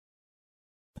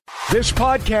This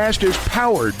podcast is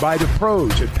powered by the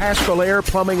pros at Paschal Air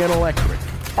Plumbing and Electric.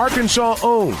 Arkansas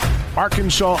owned,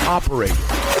 Arkansas operated.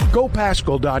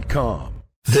 GoPaschal.com.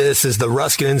 This is the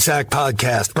Ruscin and Zach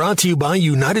podcast, brought to you by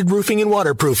United Roofing and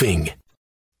Waterproofing.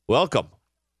 Welcome,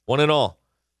 one and all,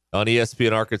 on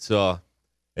ESPN Arkansas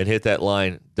and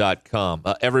hitthatline.com.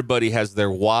 Everybody has their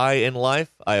why in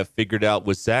life. I have figured out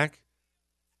with Zach.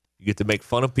 You get to make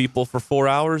fun of people for 4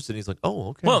 hours, and he's like, oh,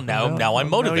 okay. Well, now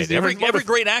I'm motivated. Every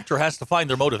great actor has to find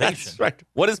their motivation. That's right.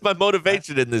 What is my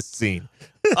motivation in this scene?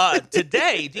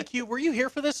 Today, DQ, were you here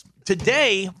for this?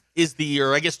 Today is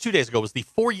or I guess 2 days ago, was the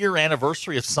 4-year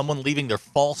anniversary of someone leaving their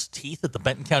false teeth at the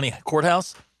Benton County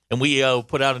Courthouse. And we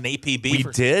put out an APB. We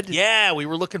did? Yeah, we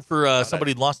were looking for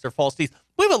somebody who'd lost their false teeth.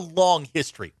 We have a long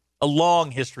history on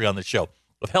the show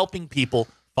of helping people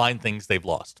find things they've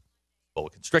lost. Boa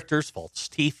constrictors, false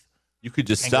teeth. You could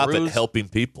just stop at helping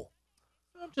people.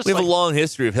 We have a long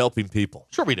history of helping people.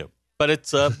 Sure we do. But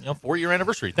it's 4-year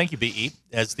anniversary. Thank you, BE.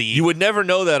 You would never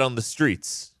know that on the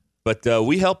streets, but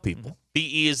we help people.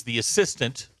 BE is the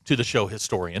assistant to the show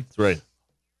historian. That's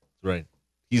right.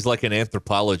 He's like an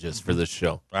anthropologist for this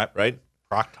show. Right?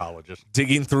 Proctologist.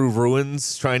 Digging through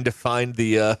ruins, trying to find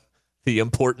the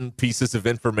important pieces of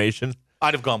information.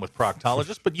 I'd have gone with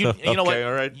proctologist, but you okay, know what?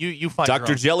 All right. You find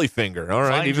Dr. your own, Jellyfinger. All right,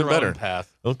 find even your better. Own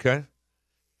path. Okay.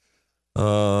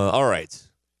 All right.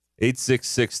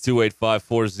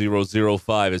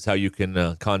 866-285-4005 is how you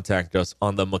can contact us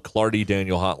on the McClarty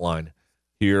Daniel hotline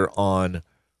here on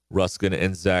Ruscin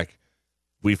and Zach.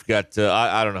 We've got,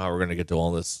 I don't know how we're going to get to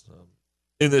all this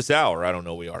in this hour. I don't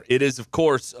know we are. It is, of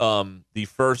course, the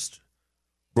first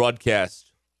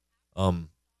broadcast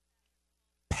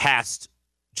past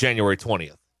January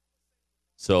 20th.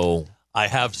 So I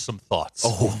have some thoughts.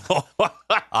 Oh,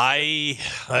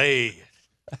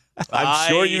 I'm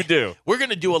sure you do. We're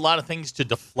going to do a lot of things to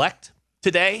deflect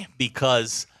today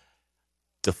because...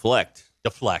 Deflect?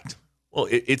 Well,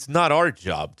 it's not our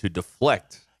job to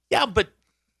deflect. Yeah, but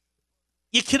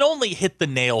you can only hit the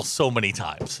nail so many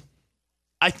times.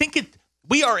 I think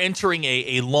we are entering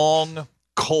a long,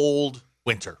 cold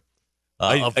winter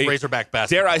of Razorback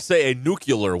basketball. Dare I say a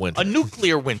nuclear winter? A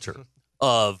nuclear winter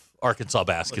of Arkansas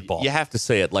basketball. You have to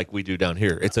say it like we do down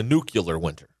here. It's a nuclear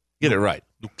winter. Get it right.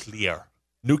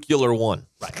 Nuclear one.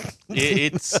 Right.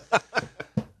 It's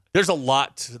there's a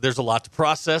lot to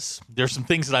process. There's some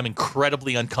things that I'm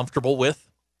incredibly uncomfortable with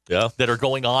that are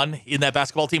going on in that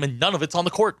basketball team, and none of it's on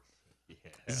the court. Yeah.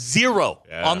 Zero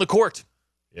on the court.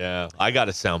 Yeah, I got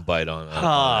a soundbite on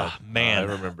that. Man. I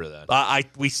remember that.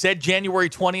 We said January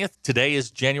 20th. Today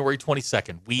is January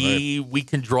 22nd. We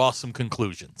can draw some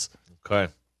conclusions.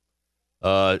 Okay.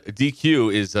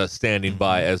 DQ is standing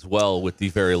by as well with the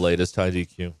very latest. Hi,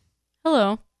 DQ.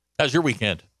 Hello. How's your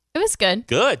weekend? It was good.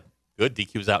 Good.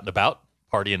 DQ was out and about,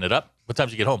 partying it up. What time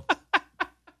did you get home?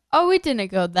 Oh, we didn't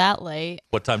go that late.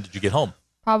 What time did you get home?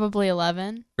 Probably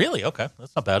 11. Really? Okay.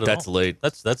 That's not bad at all. That's late.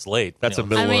 That's late. That's a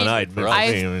middle of the night.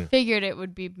 I figured it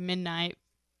would be midnight.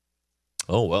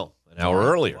 Oh, well, an hour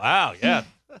earlier. Wow, yeah.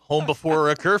 Home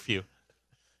before a curfew.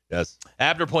 Yes.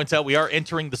 Abner points out we are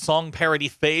entering the song parody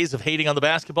phase of hating on the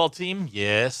basketball team.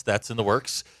 Yes, that's in the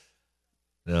works.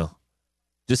 No.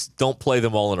 Just don't play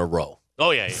them all in a row.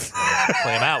 Oh, yeah.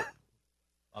 Play them out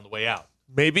on the way out.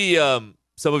 Maybe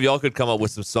some of y'all could come up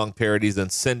with some song parodies and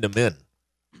send them in.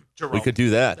 Jerome. We could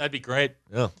do that. That'd be great.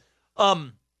 Yeah.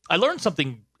 I learned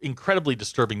something incredibly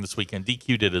disturbing this weekend.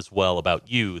 DQ did as well about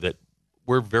you that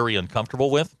we're very uncomfortable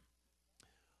with.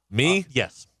 Me?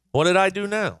 Yes. What did I do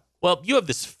now? Well, you have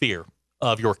this fear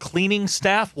of your cleaning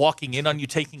staff walking in on you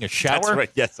taking a shower. That's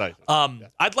right. Yes, I do.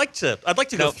 I'd like to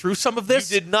go through some of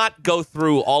this. You did not go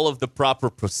through all of the proper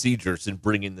procedures in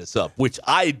bringing this up, which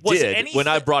I did when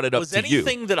I brought it up to you. Was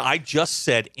anything that I just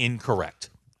said incorrect?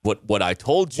 What I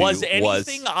told you was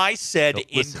anything I said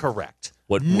incorrect?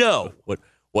 What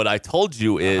I told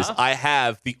you is I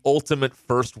have the ultimate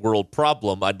first world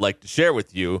problem I'd like to share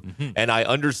with you, and I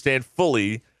understand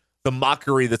fully the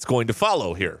mockery that's going to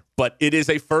follow here. But it is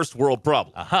a first world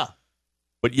problem.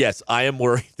 But yes, I am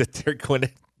worried that they're going to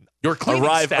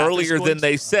arrive earlier than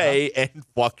they say and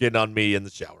walk in on me in the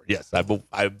shower. Yes, I have a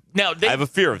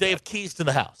fear of that. They have keys to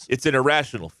the house. It's an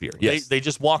irrational fear. Yes, they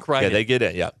just walk right in. Yeah, they get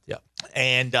in. Yeah.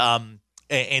 And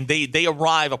they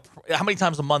arrive. How many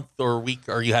times a month or a week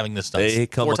are you having this done? They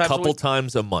come a couple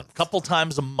times a month. Couple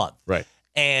times a month. Right.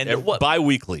 And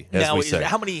bi-weekly, as we say.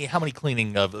 How many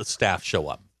cleaning of the staff show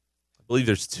up? I believe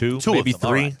there's two maybe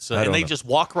three. Right. So, and they just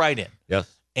walk right in.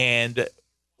 Yes. And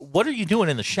what are you doing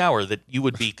in the shower that you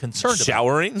would be concerned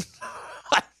Showering?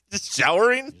 Just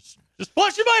showering? Just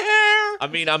washing my hair. I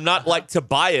mean, I'm not like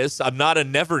Tobias. I'm not a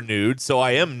never nude, so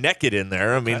I am naked in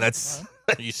there. I mean, that's.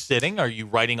 Are you sitting? Are you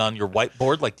writing on your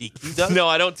whiteboard like DQ does? No,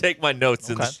 I don't take my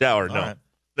notes in the shower. No, right.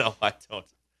 no, I don't.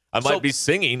 I might be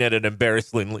singing at an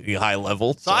embarrassingly high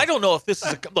level. So I don't know if this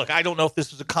is I don't know if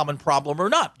this is a common problem or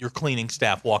not. Your cleaning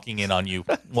staff walking in on you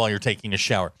while you're taking a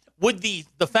shower. Would the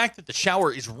fact that the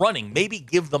shower is running maybe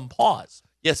give them pause?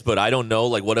 Yes, but I don't know.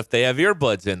 Like, what if they have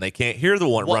earbuds in? They can't hear the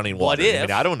running water. What if? I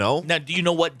mean, I don't know. Now, do you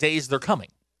know what days they're coming?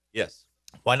 Yes.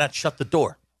 Why not shut the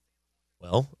door?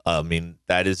 Well, I mean,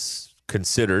 that is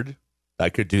considered. I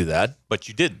could do that. But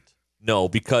you didn't. No,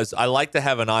 because I like to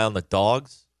have an eye on the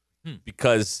dogs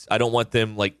because I don't want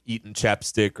them, like, eating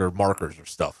chapstick or markers or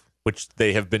stuff, which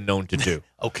they have been known to do.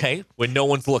 Okay. When no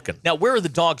one's looking. Now, where are the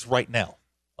dogs right now?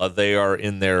 They are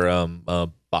in their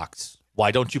box.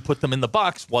 Why don't you put them in the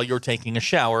box while you're taking a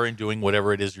shower and doing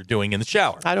whatever it is you're doing in the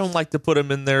shower? I don't like to put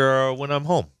them in there when I'm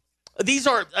home. These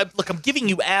are, look, I'm giving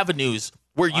you avenues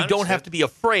where you don't have to be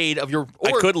afraid of your...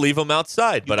 I could leave them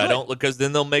outside, but I don't, because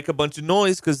then they'll make a bunch of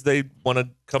noise because they want to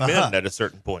come in at a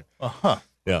certain point.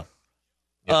 Yeah.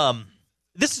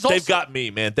 This is also... They've got me,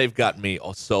 man. They've got me.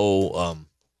 So,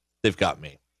 they've got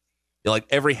me. Like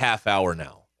every half hour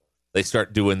now, they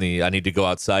start doing the I need to go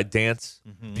outside dance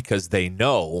because they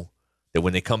know that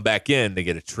when they come back in, they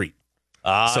get a treat.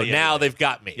 Now they've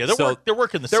got me. Yeah, they're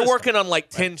working the They're system. working on like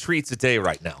 10 treats a day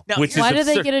right now. Which Why is do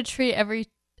they absurd. get a treat every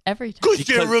time? Because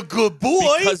you're a good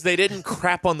boy. Because they didn't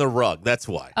crap on the rug. That's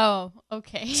why. Oh,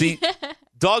 okay. See,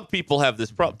 dog people have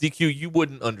this problem. DQ, you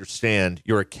wouldn't understand.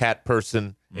 You're a cat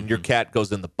person, and your cat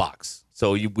goes in the box.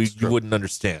 So you wouldn't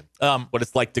understand what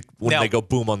it's like when they go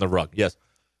boom on the rug. Yes.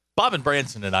 Bob and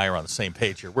Branson and I are on the same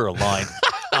page here. We're aligned.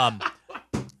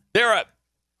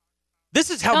 This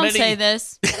is how Don't many. say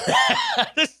this.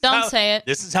 Don't say it.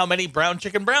 This is how many brown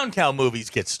chicken, brown cow movies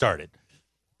get started.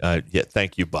 Yeah,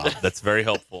 thank you, Bob. That's very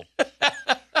helpful.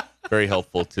 Very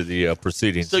helpful to the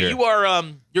proceedings. So here. you are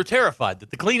you're terrified that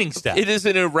the cleaning staff. It is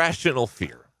an irrational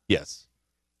fear. Yes,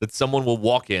 that someone will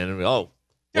walk in and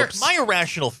Derek, my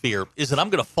irrational fear is that I'm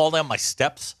going to fall down my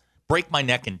steps, break my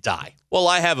neck, and die. Well,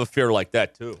 I have a fear like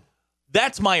that too.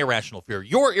 That's my irrational fear.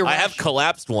 Your irrational. I have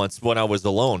collapsed once when I was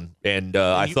alone, and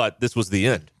I thought this was the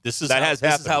end. This is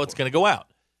how it's going to go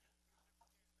out.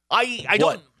 I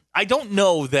don't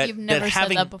know that. You've never that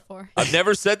having, said that before. I've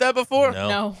never said that before.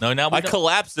 No. I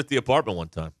collapsed at the apartment one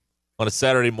time on a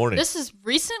Saturday morning. This is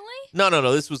recently?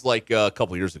 No. This was like a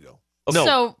couple years ago. No.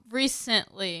 So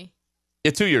recently.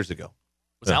 Yeah, 2 years ago.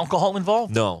 Was alcohol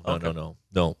involved? No.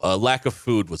 Lack of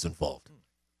food was involved.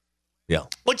 Yeah.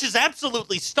 Which is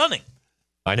absolutely stunning.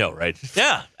 I know, right?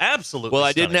 Yeah, absolutely. Well,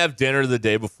 I didn't have dinner the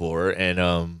day before, and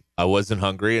I wasn't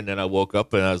hungry, and then I woke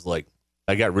up, and I was like,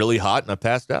 I got really hot, and I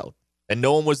passed out. And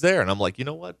no one was there, and I'm like, you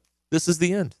know what? This is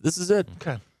the end. This is it.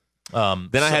 Okay.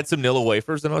 Then I had some Nilla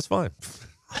wafers, and I was fine.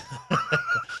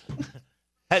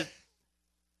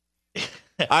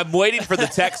 I'm waiting for the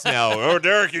text now. Oh,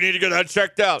 Derek, you need to get that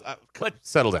checked out.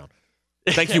 Settle down.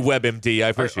 Thank you, WebMD. I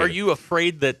appreciate it. Are you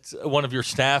afraid that one of your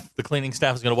staff, the cleaning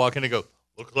staff, is going to walk in and go,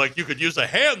 look like you could use a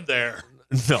hand there?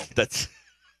 No, that's...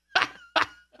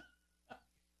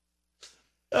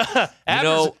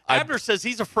 Abner says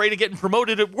he's afraid of getting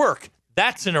promoted at work.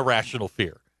 That's an irrational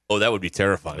fear. Oh, that would be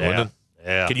terrifying, wouldn't it?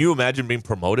 Yeah. Can you imagine being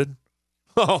promoted?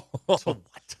 So what?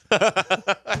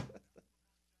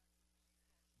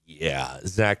 Yeah,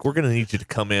 Zach, we're going to need you to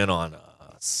come in on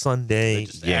Sunday. They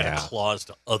just add a clause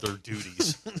to other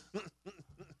duties.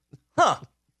 Huh.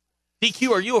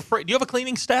 DQ, are you afraid? Do you have a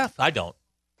cleaning staff? I don't.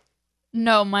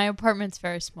 No, my apartment's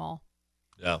very small.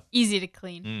 Yeah. Easy to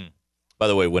clean. By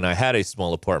the way, when I had a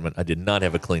small apartment, I did not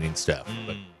have a cleaning staff.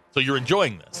 But So you're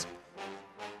enjoying this?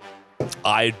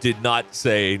 I did not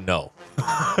say no.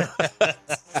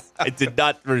 I did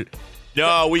not.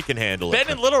 No, we can handle it.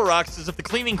 Ben in Little Rock says if the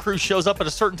cleaning crew shows up at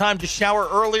a certain time, just shower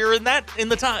earlier in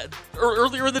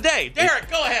the day. Derek,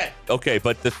 go ahead. Okay,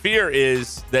 but the fear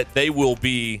is that they will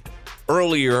be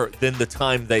earlier than the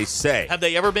time they say. Have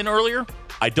they ever been earlier?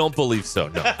 I don't believe so.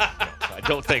 No, I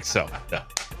don't think so.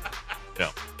 No.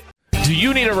 Do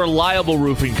you need a reliable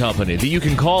roofing company that you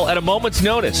can call at a moment's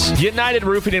notice? United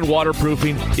Roofing and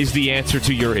Waterproofing is the answer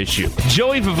to your issue.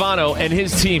 Joey Vivano and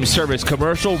his team service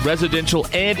commercial, residential,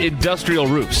 and industrial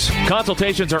roofs.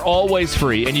 Consultations are always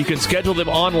free, and you can schedule them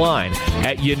online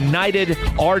at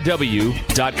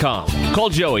unitedrw.com. Call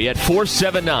Joey at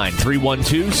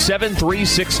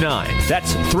 479-312-7369.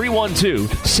 That's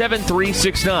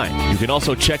 312-7369. You can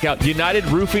also check out United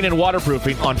Roofing and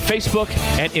Waterproofing on Facebook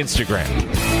and Instagram.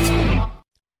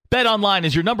 BetOnline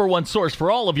is your number one source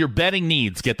for all of your betting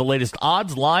needs. Get the latest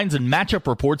odds, lines, and matchup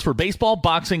reports for baseball,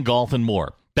 boxing, golf, and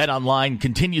more. BetOnline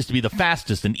continues to be the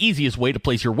fastest and easiest way to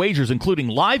place your wagers, including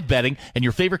live betting and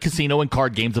your favorite casino and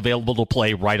card games available to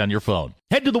play right on your phone.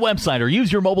 Head to the website or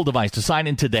use your mobile device to sign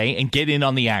in today and get in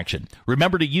on the action.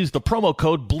 Remember to use the promo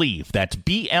code BLEAV, that's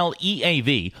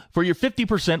BLEAV, for your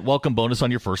 50% welcome bonus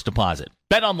on your first deposit.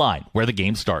 BetOnline, where the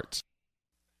game starts.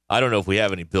 I don't know if we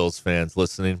have any Bills fans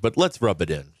listening, but let's rub it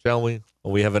in, shall we?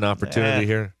 We have an opportunity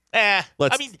here. I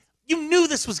mean, you knew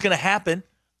this was going to happen.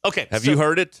 Okay. Have you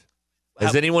heard it?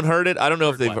 Has anyone heard it? I don't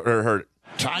know if they've heard it.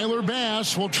 Tyler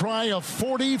Bass will try a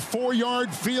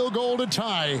 44-yard field goal to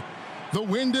tie. The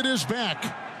wind at his back.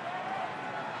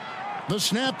 The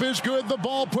snap is good. The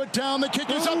ball put down. The kick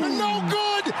is up and no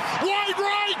good. Wide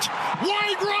right.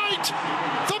 Wide right.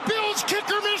 The Bills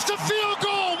kicker missed a field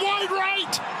goal. Wide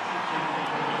right.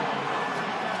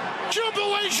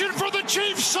 Jubilation for the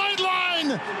Chiefs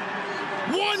sideline.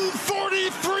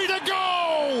 1:43 to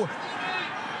go.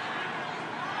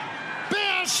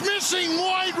 Bass missing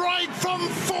wide right from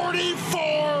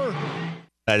 44.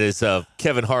 That is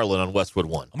Kevin Harlan on Westwood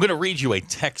One. I'm going to read you a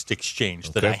text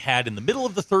exchange that I had in the middle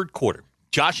of the third quarter.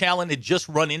 Josh Allen had just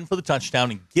run in for the touchdown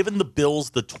and given the Bills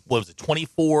the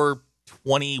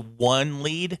 24-21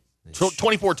 lead,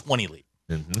 24-20 lead.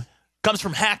 Mm-hmm. Comes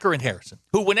from Hacker and Harrison,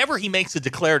 who whenever he makes a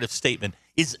declarative statement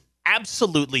is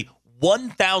absolutely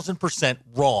 1,000%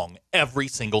 wrong every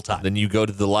single time. Then you go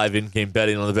to the live in-game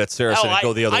betting on the Bet Saracen and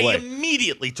go the other way. I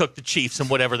immediately took the Chiefs and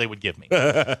whatever they would give me.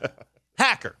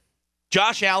 Hacker,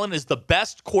 Josh Allen is the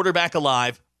best quarterback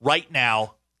alive right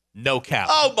now, no cap.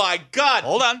 Oh, my God.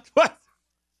 Hold on. What?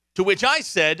 To which I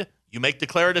said, you make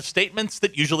declarative statements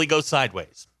that usually go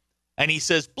sideways. And he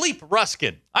says, bleep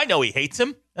Ruscin. I know he hates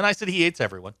him. And I said, he hates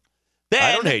everyone. Then,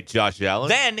 I don't hate Josh Allen.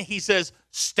 Then he says,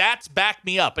 stats back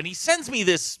me up. And he sends me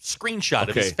this screenshot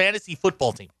of his fantasy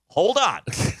football team. Hold on.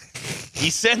 He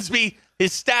sends me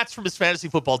his stats from his fantasy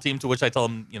football team, to which I tell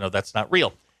him, that's not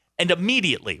real. And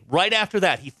immediately, right after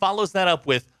that, he follows that up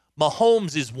with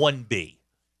Mahomes is 1B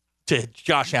to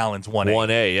Josh Allen's 1A.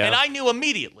 1A, yeah. And I knew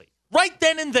immediately, right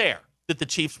then and there, that the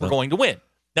Chiefs were going to win.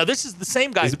 Now, this is the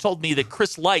same guy who told me that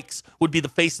Chris Likes would be the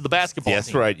face of the basketball team.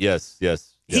 That's right. Yes.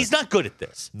 He's not good at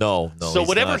this. No. So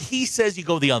whatever he says, you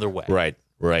go the other way. Right.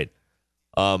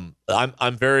 I'm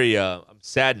very I'm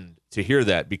saddened to hear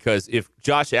that, because if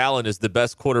Josh Allen is the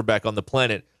best quarterback on the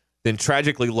planet, then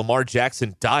tragically Lamar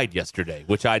Jackson died yesterday,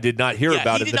 which I did not hear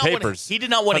about in the papers. He did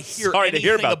not want to hear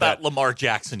anything about Lamar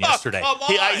Jackson yesterday. Oh,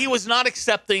 come on. He was not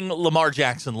accepting Lamar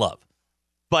Jackson love,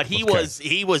 but he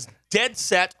was dead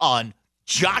set on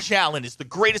Josh Allen is the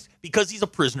greatest because he's a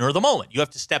prisoner of the moment. You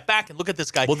have to step back and look at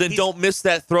this guy. Well, then don't miss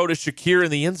that throw to Shakir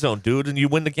in the end zone, dude, and you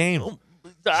win the game.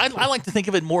 I like to think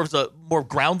of it more as a more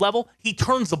ground level. He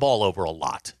turns the ball over a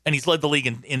lot, and he's led the league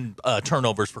in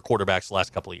turnovers for quarterbacks the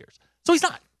last couple of years. So he's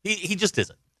not. He just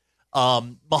isn't.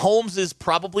 Mahomes is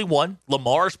probably 1.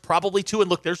 Lamar's probably 2. And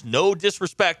look, there's no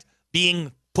disrespect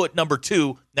being put number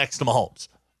 2 next to Mahomes.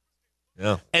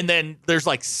 Yeah. And then there's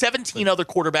like 17 other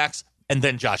quarterbacks, and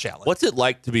then Josh Allen. What's it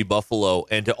like to be Buffalo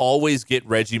and to always get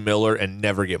Reggie Miller and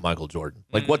never get Michael Jordan?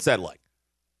 Like, what's that like?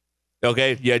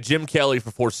 Okay, yeah, Jim Kelly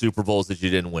for 4 Super Bowls that you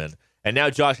didn't win. And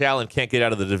now Josh Allen can't get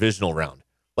out of the divisional round.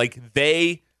 Like,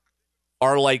 they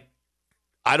are like,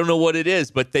 I don't know what it is,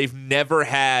 but they've never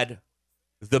had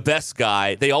the best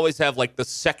guy. They always have like the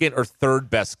second or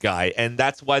third best guy, and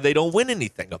that's why they don't win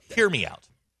anything up there. Hear me out.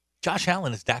 Josh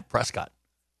Allen is Dak Prescott.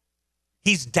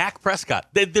 He's Dak Prescott.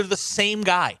 They're the same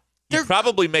guy. He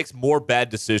probably makes more bad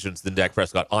decisions than Dak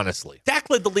Prescott, honestly.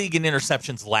 Dak led the league in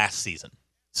interceptions last season.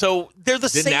 So they're the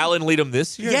same. Didn't Allen lead him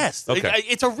this year? Yes. Okay.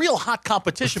 It's a real hot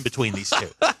competition between these two.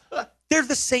 They're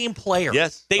the same player.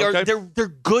 Yes. They are. They're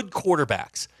good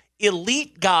quarterbacks.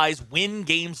 Elite guys win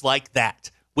games like that,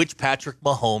 which Patrick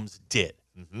Mahomes did,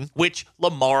 which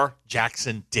Lamar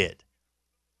Jackson did.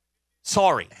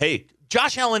 Sorry. Hey,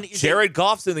 Josh Allen. Jared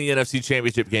Goff's in the NFC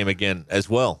Championship game again as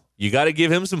well. You got to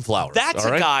give him some flowers.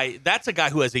 That's a guy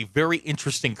who has a very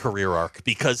interesting career arc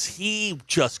because he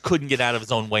just couldn't get out of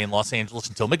his own way in Los Angeles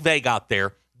until McVay got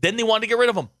there. Then they wanted to get rid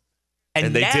of him.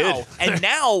 And they did. And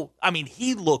now, I mean,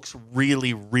 he looks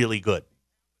really, really good.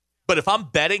 But if I'm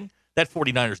betting, that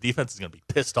 49ers defense is going to be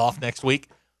pissed off next week.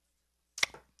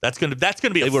 That's going to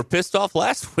be. They were pissed off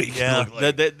last week.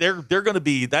 Yeah, they're going to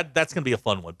be that's going to be a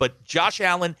fun one. But Josh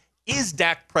Allen is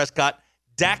Dak Prescott.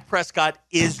 Dak Prescott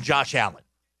is Josh Allen.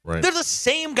 Right. They're the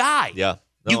same guy. Yeah.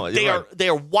 No, they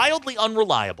are wildly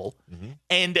unreliable,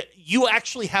 and you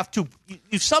actually have to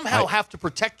have to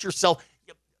protect yourself.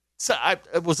 So I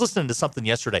was listening to something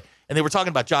yesterday, and they were talking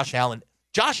about Josh Allen.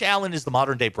 Josh Allen is the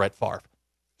modern day Brett Favre.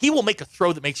 He will make a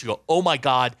throw that makes you go, "Oh my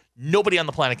God, nobody on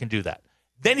the planet can do that."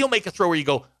 Then he'll make a throw where you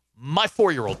go, "My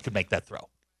 4-year-old could make that throw."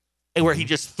 and where he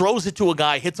just throws it to a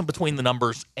guy, hits him between the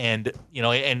numbers, and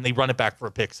and they run it back for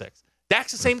a pick six.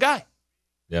 Dak's the same guy.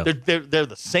 Yeah, they're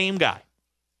the same guy.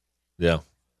 Yeah,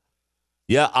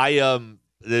 yeah.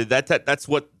 That's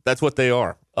what they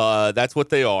are. That's what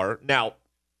they are. Now,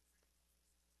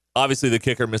 obviously, the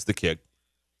kicker missed the kick,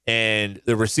 and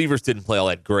the receivers didn't play all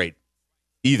that great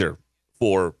either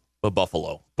for the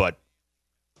Buffalo. But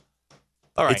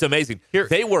all right, it's amazing. Here,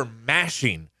 they were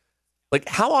mashing. Like,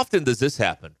 how often does this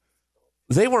happen?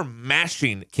 They were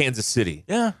mashing Kansas City.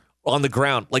 Yeah. On the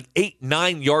ground, like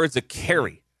 8-9 yards a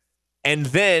carry. And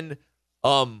then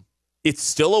it's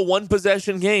still a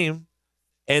one-possession game,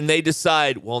 and they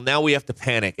decide, well, now we have to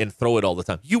panic and throw it all the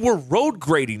time. You were road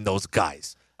grading those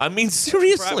guys. I mean,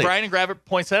 seriously. Brian Gravett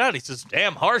points that out. He says,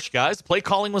 damn harsh, guys. The play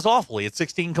calling was awful. He had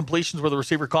 16 completions where the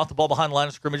receiver caught the ball behind the line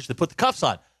of scrimmage. They put the cuffs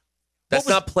on. That's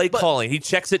not play calling. He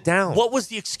checks it down. What was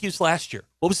the excuse last year?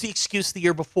 What was the excuse the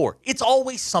year before? It's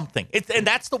always something. And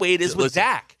that's the way it is with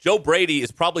Dak. Joe Brady is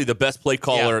probably the best play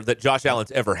caller that Josh Allen's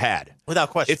ever had. Without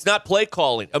question. It's not play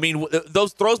calling. I mean,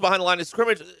 those throws behind the line of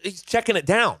scrimmage, he's checking it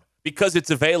down because it's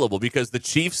available, because the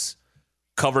Chiefs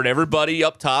covered everybody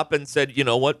up top and said, you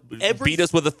know what, beat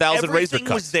us with 1,000 razor cuts.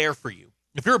 Everything was there for you.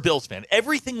 If you're a Bills fan,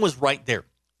 everything was right there.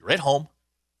 You're at home.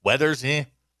 Weather's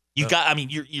You got. I mean,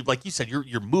 you like you said,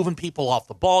 you're moving people off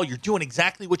the ball. You're doing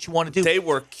exactly what you want to do. They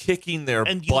were kicking their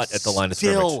butt at the line of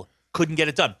scrimmage. Still couldn't get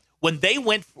it done. When they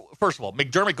went, first of all,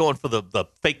 McDermott going for the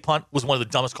fake punt was one of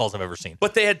the dumbest calls I've ever seen.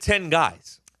 But they had 10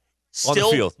 guys still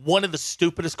on the field. One of the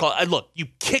stupidest calls. And look, you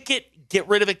kick it, get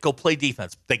rid of it, go play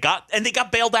defense. They got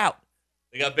bailed out.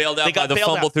 They got bailed out by the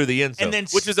fumble through the end zone, and then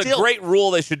which is a great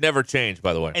rule they should never change,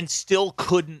 by the way. And still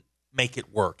couldn't make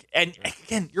it work. And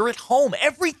again, you're at home.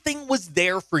 Everything was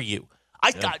there for you.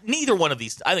 I got neither one of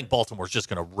these. I think Baltimore's just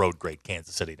going to road grade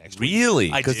Kansas City next week.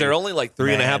 Really? Because they're only like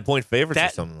 3.5 point favorites or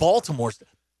something. Baltimore's.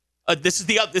 This is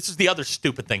the other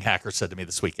stupid thing Hacker said to me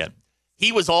this weekend.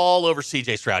 He was all over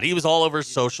C.J. Stroud. He was all over his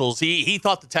socials. He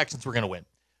thought the Texans were going to win.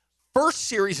 First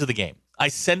series of the game, I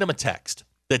send him a text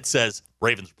that says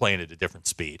Ravens are playing at a different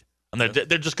speed, and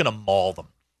they're just going to maul them.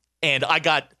 And I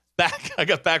got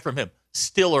back from him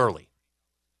still early.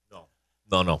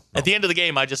 No. At the end of the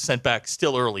game, I just sent back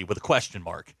still early with a question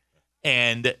mark.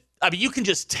 And I mean, you can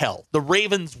just tell the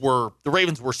Ravens were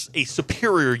a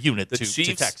superior unit to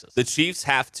Texas. The Chiefs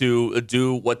have to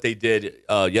do what they did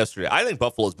yesterday. I think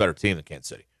Buffalo's a better team than Kansas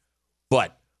City.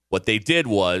 But what they did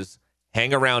was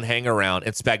hang around,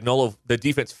 and Spagnuolo, the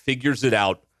defense figures it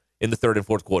out in the third and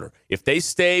fourth quarter. If they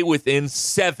stay within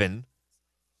 7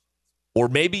 or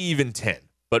maybe even 10,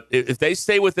 but if they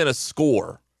stay within a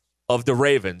score of the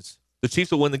Ravens, the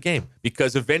Chiefs will win the game,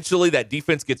 because eventually that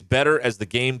defense gets better as the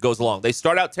game goes along. They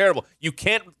start out terrible. You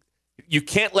can't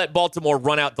let Baltimore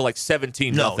run out to like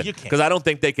 17-0. No, you can't. Because I don't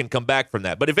think they can come back from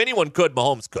that. But if anyone could,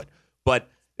 Mahomes could. But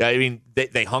I mean,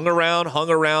 they hung around,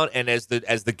 and as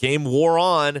the game wore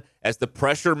on, as the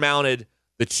pressure mounted,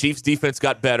 the Chiefs' defense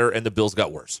got better and the Bills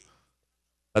got worse.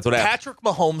 That's what happened. Patrick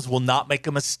Mahomes will not make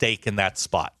a mistake in that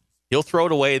spot. He'll throw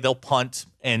it away, they'll punt,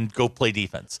 and go play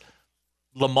defense.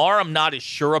 Lamar, I'm not as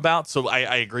sure about, so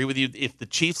I agree with you. If the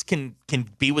Chiefs can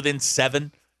be within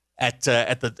 7 at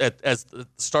the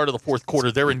start of the fourth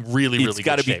quarter, they're in really good shape. It's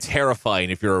got to be terrifying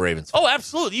if you're a Ravens fan. Oh,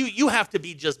 absolutely. You have to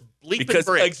be just bleeping because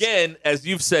bricks. Again, as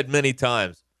you've said many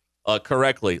times,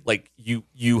 correctly, like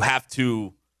you have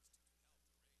to,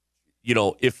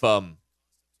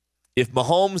 if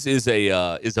Mahomes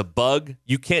is a bug,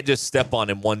 you can't just step on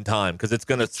him one time because it's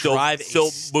going to still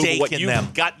move what you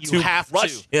got to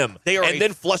rush him and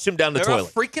then flush him down the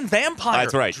toilet. They're a freaking vampire.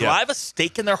 That's right. Drive a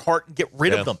stake in their heart and get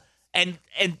rid of them. And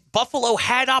Buffalo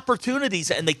had opportunities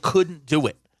and they couldn't do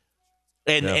it.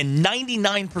 And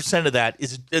 99% of that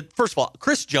is, first of all,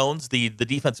 Chris Jones, the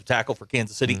defensive tackle for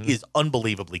Kansas City, is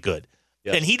unbelievably good.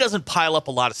 Yes. And he doesn't pile up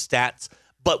a lot of stats.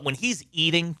 But when he's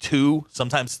eating 2,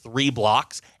 sometimes 3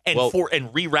 blocks and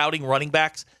rerouting running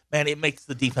backs, man, it makes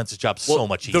the defense's job so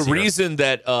much easier. The reason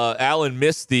that Allen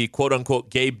missed the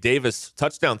quote-unquote Gabe Davis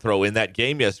touchdown throw in that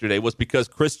game yesterday was because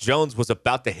Chris Jones was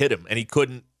about to hit him, and he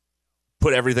couldn't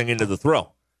put everything into the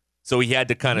throw. So he had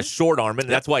to kind of short arm it,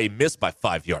 and that's why he missed by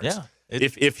 5 yards. Yeah.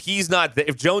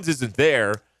 If Jones isn't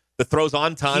there, the throw's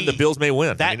on time, the Bills may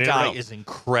win. That guy is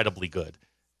incredibly good.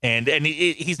 And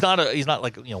he's not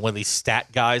like one of these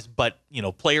stat guys, but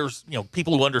players,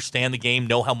 people who understand the game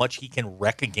know how much he can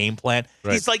wreck a game plan.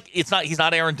 Right. He's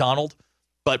not Aaron Donald,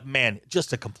 but man,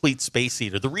 just a complete space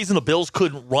eater. The reason the Bills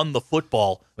couldn't run the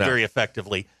football very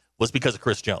effectively was because of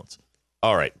Chris Jones.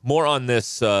 All right, more on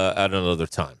this at another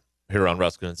time here on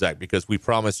Ruscin and Zach, because we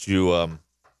promised you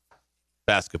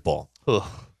basketball. Ugh.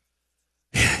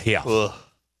 Yeah. Ugh.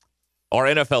 Our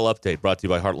NFL update brought to you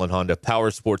by Heartland Honda,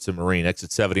 Power Sports and Marine,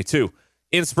 exit 72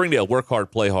 in Springdale. Work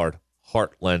hard, play hard.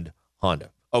 Heartland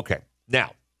Honda. Okay,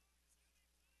 now,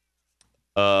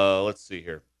 let's see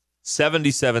here.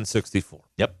 77-64.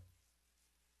 Yep.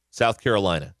 South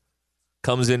Carolina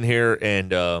comes in here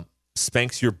and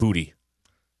spanks your booty.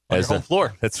 On your home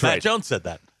floor. That's Matt right. Jones said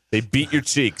that. They beat your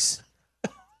cheeks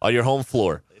on your home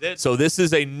floor. They did. So this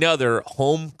is another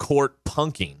home court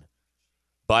punking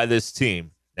by this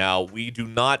team. Now, we do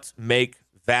not make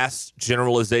vast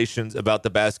generalizations about the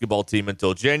basketball team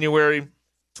until January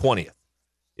 20th.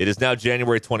 It is now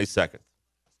January 22nd.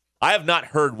 I have not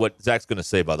heard what Zach's going to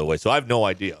say, by the way, so I have no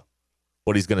idea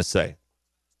what he's going to say.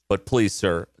 But please,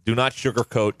 sir, do not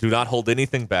sugarcoat. Do not hold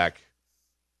anything back.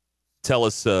 Tell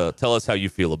us how you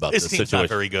feel about this team's situation. Not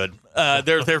very good.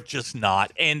 They're just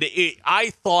not. And I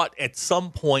thought at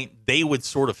some point they would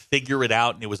sort of figure it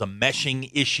out, and it was a meshing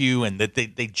issue, and that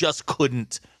they just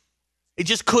couldn't. It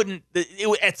just couldn't.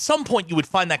 At some point, you would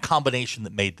find that combination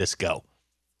that made this go.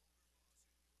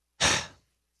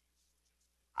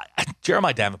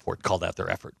 Jeremiah Davenport called out their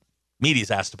effort.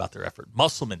 Media's asked about their effort.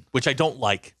 Musselman, which I don't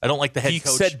like. I don't like the head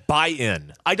coach. He said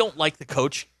buy-in. I don't like the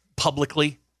coach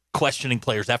publicly questioning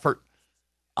players' effort.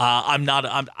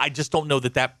 I just don't know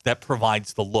that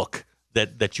provides the look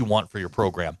that you want for your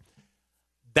program.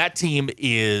 That team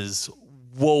is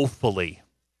woefully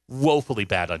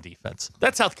bad on defense.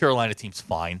 That South Carolina team's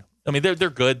fine. I mean, they're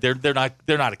good. They're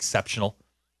not exceptional.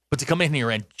 But to come in here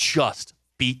and just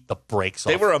beat the brakes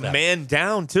off. They were a them. man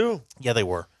down too. Yeah, they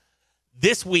were.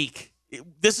 This week,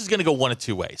 this is going to go one of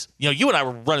two ways. You know, you and I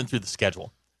were running through the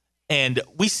schedule, and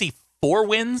we see 4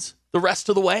 wins the rest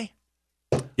of the way.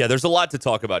 Yeah, there's a lot to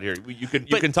talk about here. You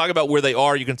can talk about where they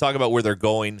are. You can talk about where they're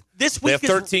going. This They week have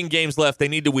 13 games left. They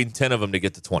need to win 10 of them to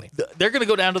get to 20. They're going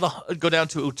to go down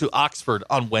to Oxford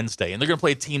on Wednesday, and they're going to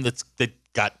play a team that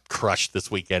got crushed this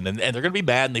weekend, and they're going to be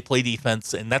bad, and they play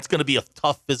defense, and that's going to be a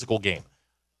tough physical game.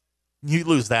 You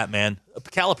lose that, man.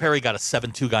 Calipari got a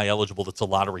 7-2 guy eligible that's a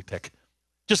lottery pick.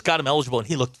 Just got him eligible, and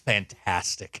he looked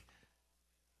fantastic.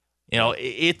 You know,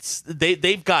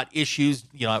 they've got issues.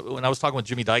 You know, when I was talking with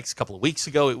Jimmy Dykes a couple of weeks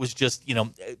ago, it was just, you know,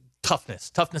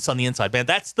 toughness on the inside, man.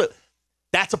 That's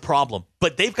a problem.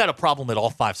 But they've got a problem at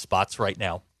all 5 spots right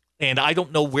now, and I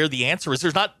don't know where the answer is.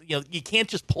 There's not, you know, you can't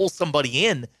just pull somebody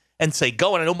in and say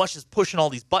go. And I know Mush is pushing all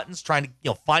these buttons, trying to,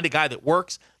 you know, find a guy that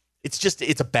works.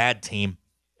 It's a bad team.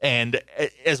 And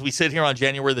as we sit here on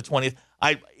January the 20th,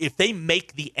 if they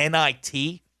make the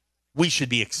NIT, we should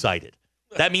be excited.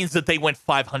 That means that they went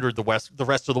 500 the rest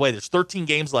of the way. There's 13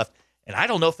 games left, and I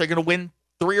don't know if they're going to win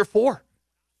 3 or 4.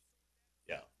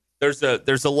 Yeah, there's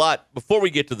a lot before we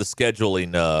get to the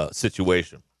scheduling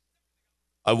situation.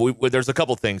 There's a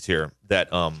couple things here that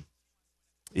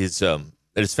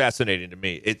is fascinating to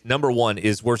me. Number one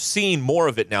is we're seeing more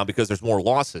of it now because there's more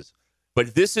losses.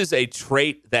 But this is a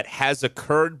trait that has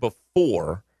occurred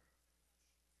before,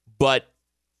 but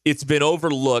it's been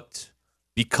overlooked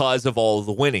because of all of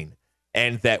the winning.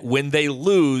 And that when they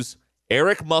lose,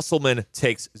 Eric Musselman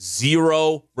takes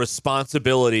 0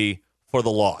 responsibility for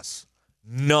the loss.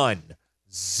 None.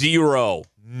 0.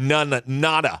 None.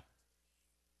 Nada.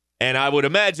 And I would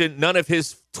imagine none of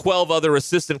his 12 other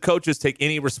assistant coaches take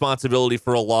any responsibility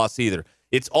for a loss either.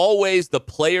 It's always the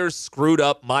players screwed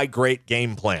up my great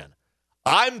game plan.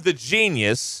 I'm the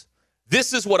genius.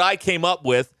 This is what I came up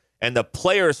with, and the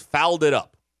players fouled it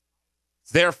up.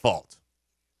 It's their fault.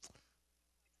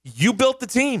 You built the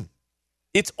team.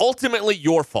 It's ultimately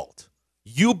your fault.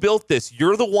 You built this.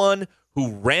 You're the one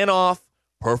who ran off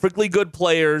perfectly good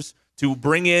players to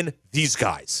bring in these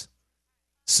guys.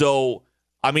 So,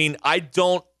 I mean, I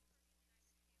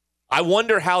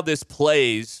wonder how this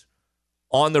plays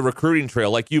on the recruiting trail,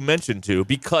 like you mentioned, too,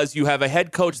 because you have a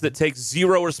head coach that takes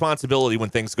 0 responsibility when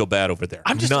things go bad over there.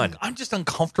 None. I'm just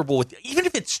uncomfortable with it. Even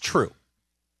if it's true,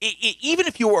 even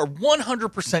if you are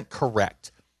 100%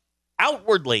 correct,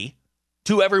 outwardly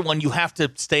to everyone, you have to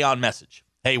stay on message.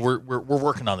 Hey, we're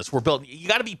working on this. We're building. You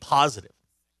got to be positive.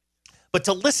 But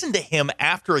to listen to him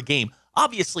after a game,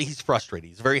 obviously he's frustrated.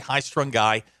 He's a very high-strung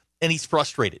guy, and he's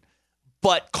frustrated.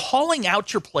 But calling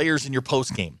out your players in your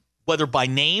postgame, whether by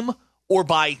name or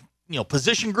by, you know,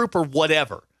 position group or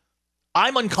whatever,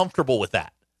 I'm uncomfortable with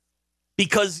that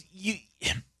because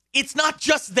it's not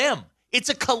just them. It's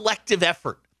a collective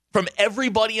effort from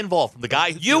everybody involved, from the guy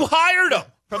you hired him,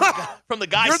 from the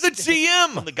guy. You're the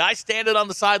GM, from the guy standing on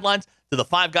the sidelines to the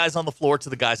 5 guys on the floor to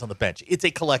the guys on the bench. It's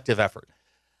a collective effort.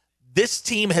 This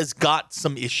team has got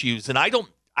some issues, and I don't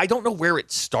know where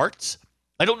it starts.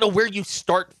 I don't know where you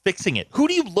start fixing it. Who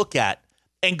do you look at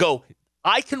and go,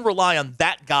 I can rely on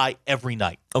that guy every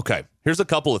night. Okay, here's a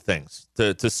couple of things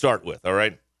to start with, all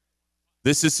right?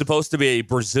 This is supposed to be a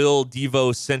Brazil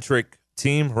Devo-centric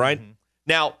team, right? Mm-hmm.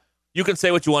 Now, you can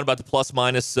say what you want about the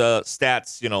plus-minus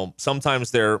stats. You know, sometimes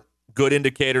they're good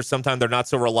indicators, sometimes they're not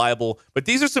so reliable. But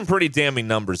these are some pretty damning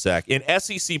numbers, Zach. In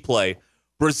SEC play,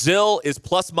 Brazil is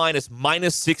plus-minus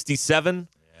minus 67,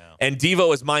 and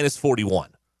Devo is minus 41.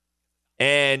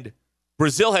 And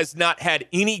Brazil has not had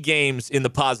any games in the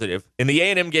positive. In the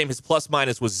A&M game, his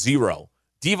plus-minus was 0.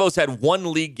 Devo's had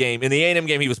one league game. In the A&M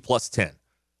game, he was plus 10.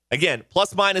 Again,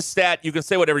 plus-minus stat, you can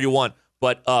say whatever you want,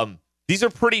 but these are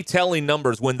pretty telling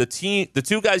numbers when the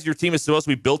two guys your team is supposed to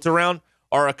be built around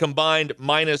are a combined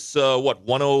minus,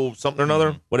 10 something or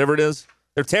another, whatever it is.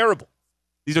 They're terrible.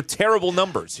 These are terrible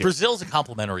numbers here. Brazil's a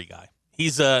complimentary guy.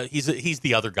 He's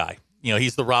the other guy. You know,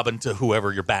 he's the Robin to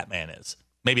whoever your Batman is.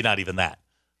 Maybe not even that.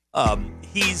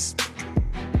 He's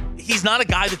not a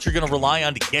guy that you're going to rely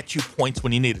on to get you points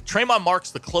when you need it. Traymon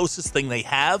Mark's the closest thing they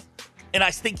have, and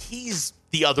I think he's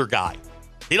the other guy.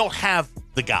 They don't have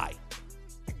the guy.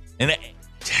 And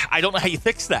I don't know how you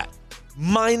fix that.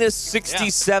 Minus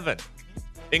 67,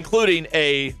 including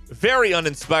a very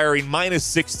uninspiring minus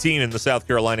 16 in the South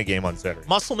Carolina game on Saturday.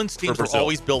 Musselman's teams are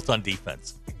always built on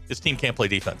defense. This team can't play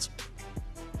defense.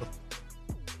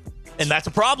 And that's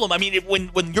a problem. I mean,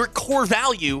 when your core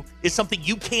value is something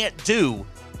you can't do,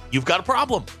 you've got a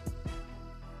problem.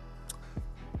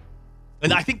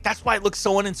 And I think that's why it looks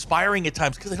so uninspiring at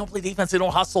times, because they don't play defense. They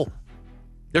don't hustle.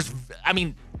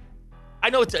 I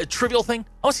know it's a trivial thing.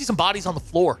 I want to see some bodies on the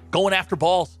floor going after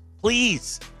balls.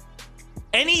 Please.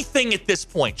 Anything at this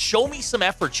point. Show me some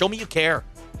effort. Show me you care.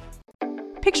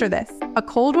 Picture this, a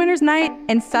cold winter's night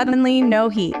and suddenly no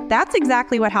heat. That's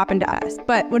exactly what happened to us.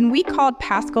 But when we called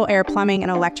Paschal Air Plumbing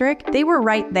and Electric, they were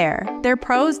right there. Their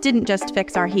pros didn't just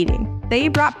fix our heating. They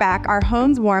brought back our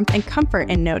home's warmth and comfort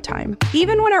in no time.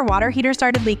 Even when our water heater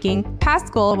started leaking,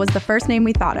 Paschal was the first name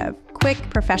we thought of. Quick,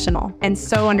 professional, and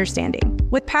so understanding.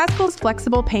 With Paschal's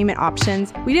flexible payment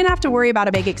options, we didn't have to worry about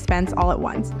a big expense all at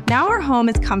once. Now our home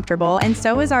is comfortable and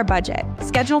so is our budget.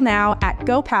 Schedule now at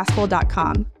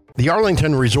gopaschal.com. The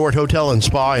Arlington Resort Hotel and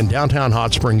Spa in downtown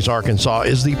Hot Springs, Arkansas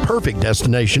is the perfect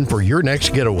destination for your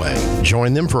next getaway.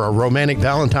 Join them for a romantic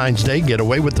Valentine's Day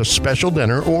getaway with a special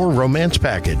dinner or romance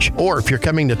package. Or if you're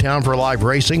coming to town for live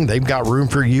racing, they've got room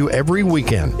for you every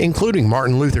weekend, including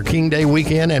Martin Luther King Day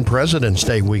weekend and President's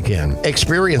Day weekend.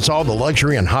 Experience all the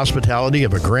luxury and hospitality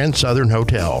of a Grand Southern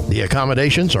hotel. The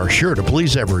accommodations are sure to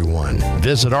please everyone.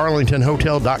 Visit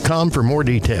arlingtonhotel.com for more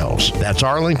details. That's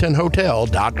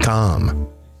arlingtonhotel.com.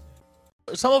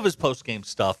 Some of his post-game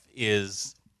stuff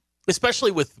is,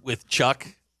 especially with Chuck,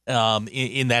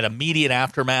 in that immediate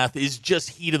aftermath, is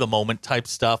just heat of the moment type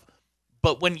stuff.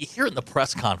 But when you hear it in the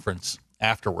press conference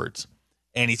afterwards,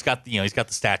 and he's got the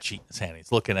stat sheet in his hand,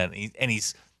 he's looking at it, and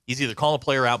he's either calling a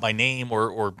player out by name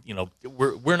or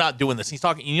we're not doing this. He's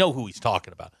talking, who he's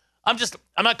talking about. I'm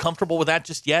not comfortable with that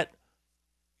just yet,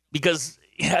 because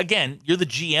again, you're the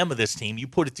GM of this team. You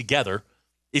put it together.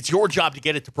 It's your job to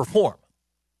get it to perform.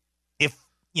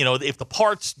 If the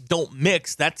parts don't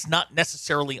mix, that's not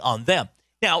necessarily on them.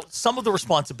 Now, some of the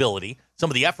responsibility, some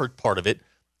of the effort part of it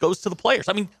goes to the players.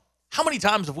 I mean, how many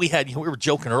times have we had, we were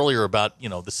joking earlier about, the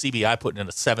CBI putting in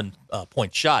a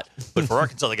 7-point shot, but for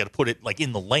Arkansas, they got to put it like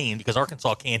in the lane because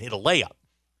Arkansas can't hit a layup.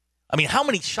 I mean, how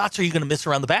many shots are you going to miss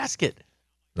around the basket?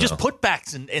 Just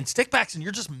putbacks and stickbacks, and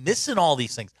you're just missing all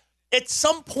these things. At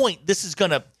some point, this is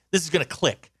gonna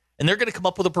click, and they're going to come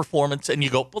up with a performance, and you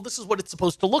go, well, this is what it's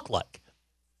supposed to look like.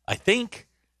 I think.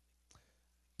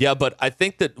 Yeah, but I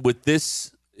think that with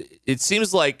this, it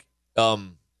seems like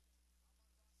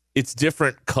it's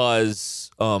different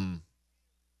because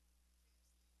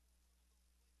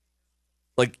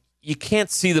like you can't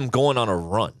see them going on a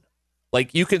run.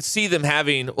 Like you can see them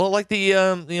having, like the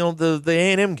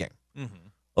A&M game. Mm-hmm.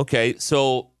 Okay,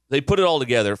 so they put it all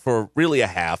together for really a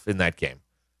half in that game,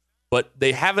 but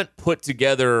they haven't put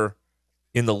together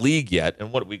in the league yet.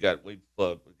 And what we got? We've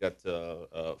got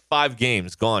 5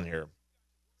 games gone here.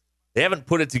 They haven't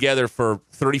put it together for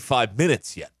 35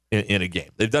 minutes yet in a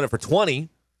game. They've done it for 20,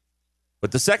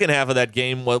 but the second half of that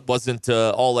game wasn't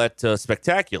all that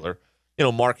spectacular.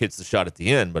 Mark hits the shot at the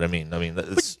end, but I mean,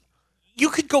 it's, you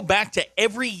could go back to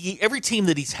every team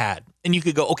that he's had, and you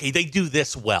could go, okay, they do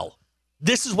this well.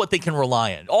 This is what they can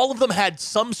rely on. All of them had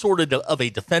some sort of a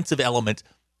defensive element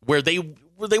where they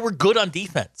were good on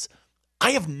defense.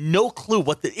 I have no clue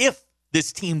if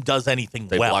this team does anything well.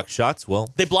 They block shots well.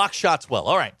 They block shots well.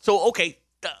 All right. So, okay.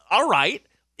 All right.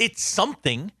 It's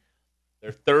something.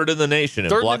 They're third in the nation in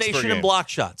blocks per game. In block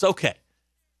shots. Okay.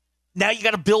 now you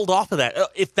got to build off of that.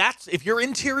 If your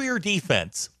interior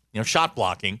defense, shot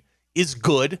blocking is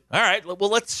good, all right, well,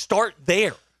 let's start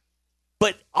there.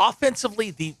 But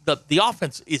offensively, the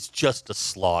offense is just a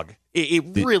slog. It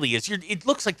really is. It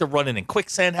looks like they're running in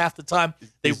quicksand half the time.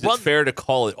 Is it fair to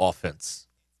call it offense?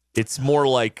 It's more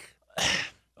like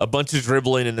a bunch of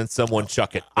dribbling and then someone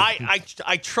chuck it.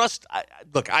 I trust.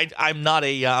 Look, I'm not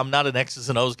an X's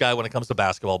and O's guy when it comes to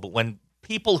basketball. But when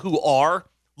people who are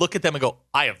look at them and go,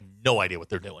 I have no idea what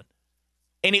they're doing.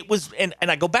 And it was, and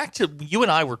I go back to you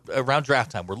and I were around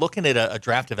draft time. We're looking at a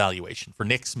draft evaluation for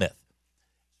Nick Smith,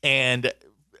 and it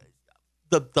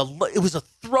was a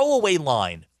throwaway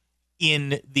line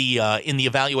in the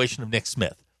evaluation of Nick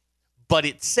Smith, but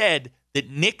it said that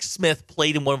Nick Smith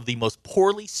played in one of the most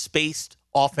poorly spaced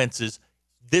offenses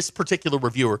this particular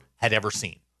reviewer had ever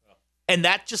seen, and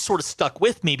that just sort of stuck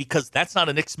with me because that's not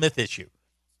a Nick Smith issue.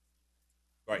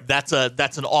 Right. That's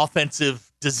an offensive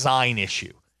design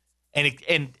issue.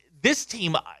 And this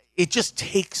team, it just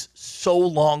takes so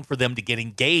long for them to get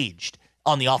engaged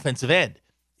on the offensive end.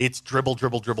 It's dribble,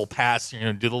 pass. You're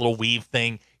going to do the little weave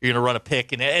thing. You're going to run a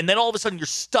pick. And then all of a sudden you're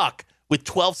stuck with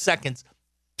 12 seconds,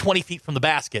 20 feet from the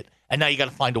basket, and now you got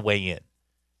to find a way in.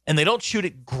 And they don't shoot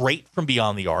it great from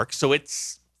beyond the arc. So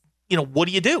it's, what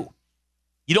do?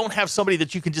 You don't have somebody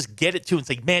that you can just get it to and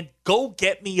say, man, go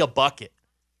get me a bucket.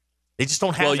 They just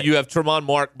don't have it. Well, you have Tremont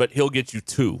Mark, but he'll get you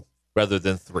 2 rather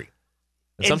than 3.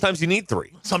 And sometimes you need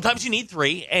 3. Sometimes you need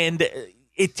 3, and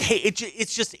it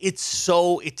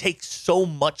takes so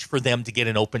much for them to get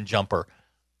an open jumper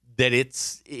that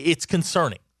it's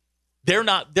concerning. They're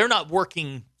not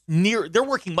working they're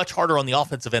working much harder on the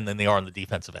offensive end than they are on the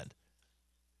defensive end.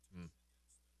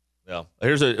 Yeah.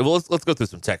 Let's go through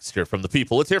some text here from the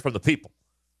people. Let's hear from the people.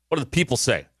 What do the people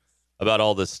say about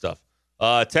all this stuff?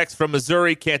 Text from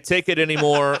Missouri, can't take it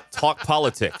anymore. Talk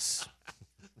politics.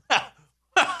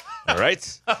 All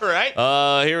right. All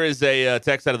right. Here is a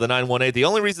text out of the 918. The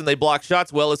only reason they block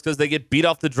shots well is because they get beat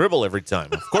off the dribble every time.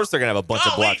 Of course they're going to have a bunch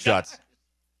of block shots.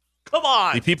 Come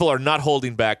on. The people are not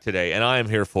holding back today, and I am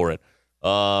here for it.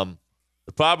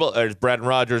 The problem, Brad and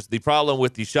Rogers, the problem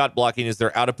with the shot blocking is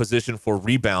they're out of position for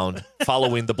rebound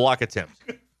following the block attempt.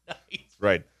 Nice.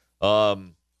 Right.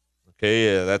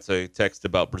 Okay, that's a text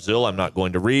about Brazil I'm not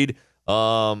going to read.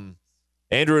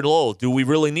 Andrew and Lowell, do we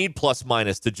really need plus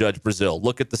minus to judge Brazil?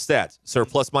 Look at the stats. Sir,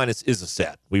 plus minus is a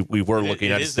stat. We were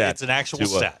looking at a stat. It's an actual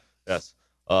stat. Yes.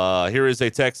 Here is a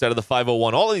text out of the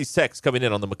 501. All of these texts coming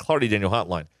in on the McClarty Daniel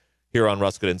hotline here on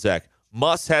Ruscin and Zach.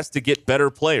 Muss has to get better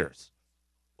players.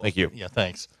 Thank you. Yeah,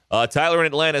 thanks. Tyler in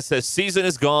Atlanta says, season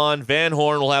is gone. Van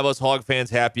Horn will have us Hog fans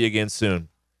happy again soon.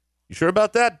 You sure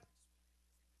about that?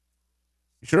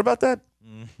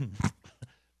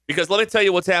 Because let me tell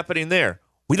you what's happening there.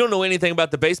 We don't know anything about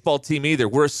the baseball team either.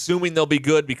 We're assuming they'll be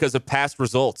good because of past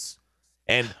results.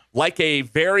 And like a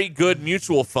very good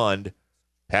mutual fund,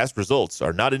 past results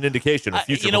are not an indication of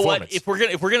future performance.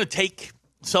 What? If we're gonna take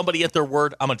somebody at their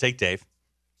word, I'm gonna take Dave.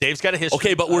 Dave's got a history.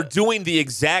 Okay, but we're doing the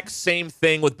exact same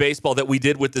thing with baseball that we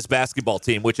did with this basketball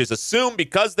team, which is assume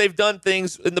because they've done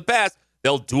things in the past,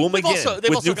 they'll do them again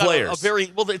with new players.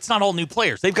 It's not all new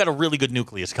players. They've got a really good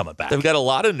nucleus coming back. They've got a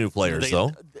lot of new players,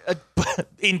 though.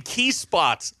 In key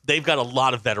spots, they've got a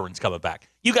lot of veterans coming back.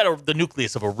 You got the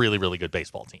nucleus of a really, really good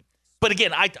baseball team. But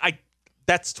again,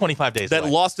 that's 25 days that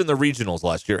away. Lost in the regionals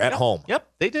last year at home. Yep,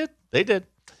 they did.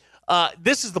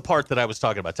 This is the part that I was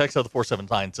talking about. Text out of the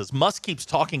 479 says, Musk keeps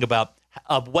talking about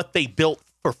what they built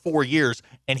for 4 years,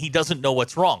 and he doesn't know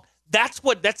what's wrong. That's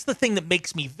the thing that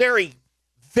makes me very,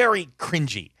 very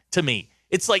cringy to me.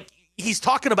 It's like he's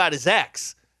talking about his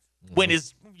ex when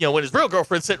his real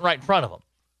girlfriend's sitting right in front of him.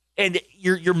 And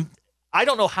I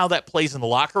don't know how that plays in the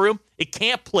locker room. It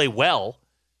can't play well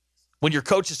when your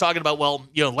coach is talking about,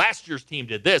 last year's team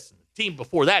did this, and the team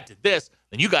before that did this,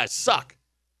 and you guys suck.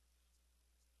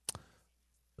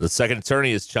 The second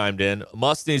attorney has chimed in.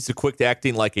 Musk needs to quit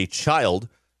acting like a child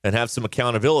and have some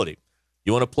accountability.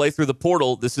 You want to play through the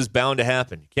portal, this is bound to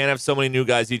happen. You can't have so many new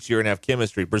guys each year and have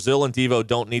chemistry. Brazil and Devo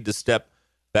don't need to step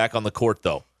back on the court,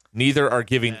 though. Neither are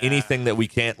giving anything that we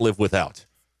can't live without.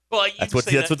 Well, that's what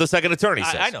the second attorney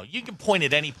says. I know. You can point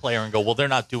at any player and go, well, they're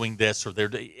not doing this, or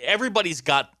everybody's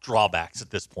got drawbacks at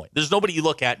this point. There's nobody you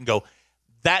look at and go,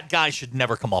 that guy should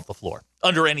never come off the floor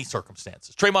under any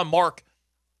circumstances. Tremont Mark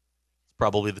is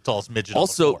probably the tallest midget on the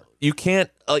floor. You can't,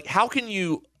 how can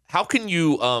you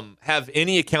have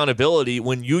any accountability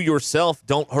when you yourself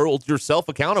don't hold yourself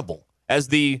accountable as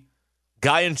the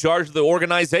guy in charge of the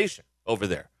organization over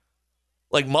there?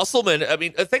 Like Musselman, I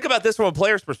mean, think about this from a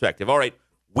player's perspective. All right,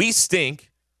 we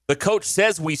stink. The coach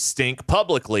says we stink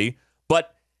publicly,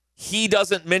 but he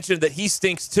doesn't mention that he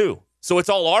stinks too. So it's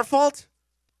all our fault?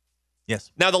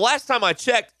 Yes. Now, the last time I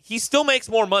checked, he still makes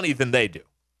more money than they do.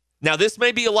 Now, this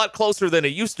may be a lot closer than it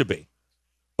used to be,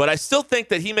 but I still think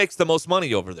that he makes the most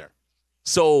money over there.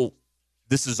 So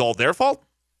this is all their fault?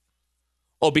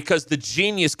 Oh, because the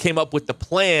genius came up with the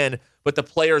plan, but the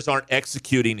players aren't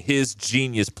executing his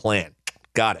genius plan.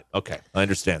 Got it. Okay, I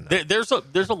understand that.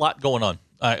 There's a lot going on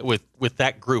with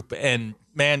that group, and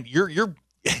man, you're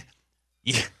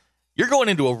going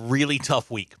into a really tough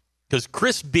week because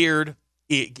Chris Beard,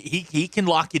 he can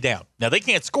lock you down. Now they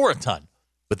can't score a ton,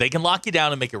 but they can lock you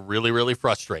down and make it really, really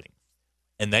frustrating.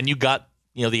 And then you got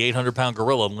the 800-pound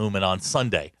gorilla looming on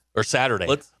Sunday or Saturday,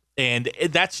 and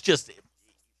that's just,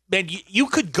 man, you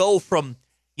could go from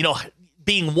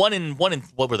being 1-1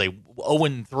 what were they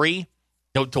 0-3.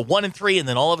 To 1-3, and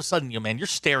then all of a sudden, you're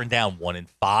staring down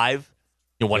 1-5,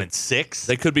 1-6.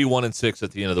 They could be 1-6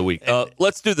 at the end of the week.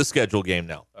 Let's do the schedule game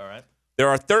now. All right. There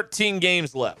are 13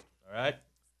 games left. All right.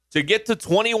 To get to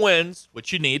 20 wins,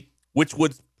 which you need, which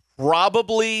would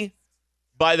probably,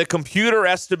 by the computer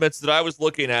estimates that I was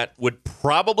looking at, would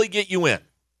probably get you in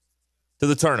to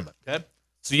the tournament. Okay.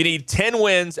 So you need 10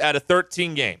 wins out of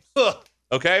 13 games.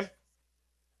 Okay.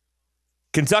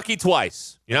 Kentucky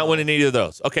twice. You're not winning any of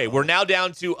those. Okay, we're now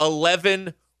down to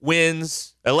 11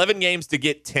 wins, 11 games to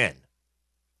get 10.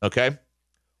 Okay?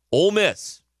 Ole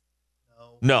Miss.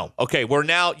 No. Okay,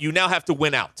 you now have to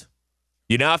win out.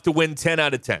 You now have to win 10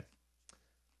 out of 10.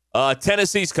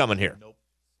 Tennessee's coming here. Nope.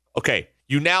 Okay,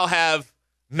 you now have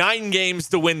 9 games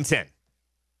to win 10. Keep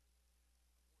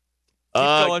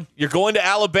going. You're going to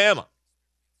Alabama.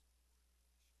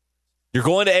 You're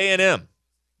going to A&M.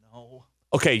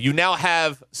 Okay, you now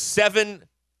have 7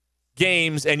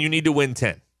 games, and you need to win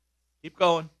 10. Keep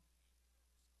going.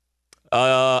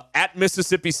 At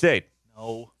Mississippi State.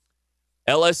 No.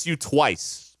 LSU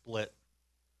twice. Split.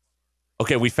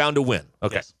 Okay, we found a win.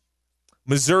 Okay. Yes.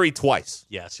 Missouri twice.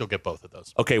 Yes, you'll get both of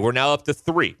those. Okay, we're now up to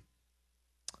 3.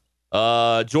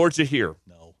 Georgia here.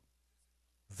 No.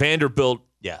 Vanderbilt.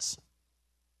 Yes.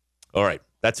 All right,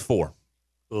 that's 4.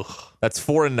 Ugh. That's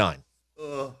 4 and 9.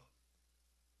 Ugh.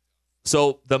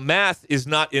 So the math is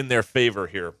not in their favor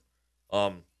here,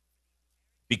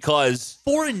 because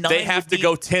 4 and 9 they have to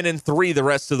go 10 and 3 the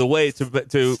rest of the way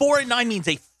to 4 and 9 means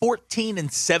a 14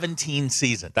 and 17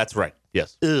 season. That's right.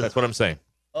 Yes, Ugh. That's what I'm saying.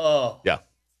 Oh, yeah.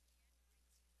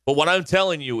 But what I'm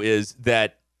telling you is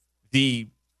that you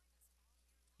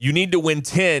need to win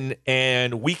 10,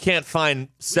 and we can't find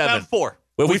 7. We found 4.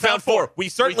 Well, we found 4. We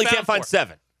certainly can't find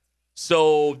 7.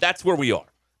 So that's where we are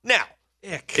now.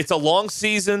 It's a long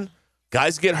season.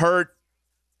 Guys get hurt.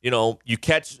 You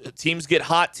catch, teams get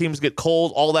hot, teams get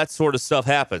cold, all that sort of stuff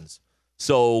happens.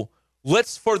 So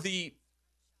let's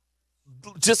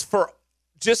just for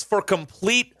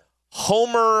complete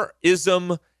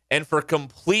homerism and for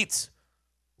complete,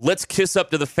 let's kiss up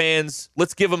to the fans.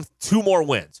 Let's give them 2 more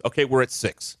wins. Okay, we're at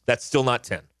 6. That's still not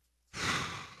 10.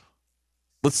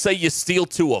 Let's say you steal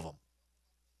 2 of them.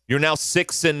 You're now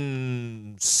 6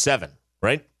 and 7,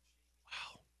 right?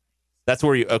 Wow. That's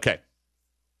where okay.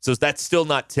 So that's still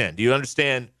not 10. Do you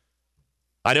understand?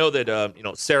 I know that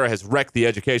Sarah has wrecked the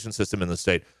education system in the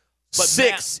state. But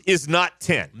 6 is not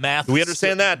 10. Math. Do we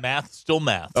understand that? Math, still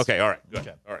math. Okay, all right. Good.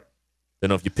 Okay. All right. Don't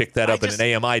know if you picked that up in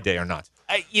an AMI day or not.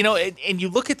 And you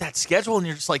look at that schedule and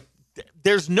you're just like,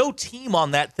 there's no team on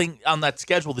that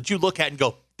schedule that you look at and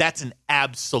go, that's an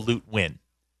absolute win.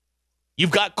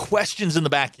 You've got questions in the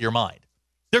back of your mind.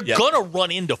 They're going to run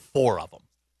into 4 of them.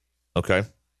 Okay.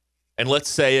 And let's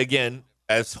say, again,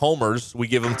 as homers, we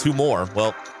give them 2 more.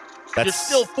 Well, you're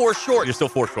still 4 short. You're still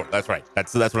 4 short. That's right.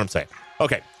 That's what I'm saying.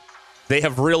 Okay. They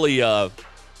have really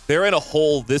they're in a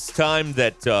hole this time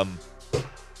that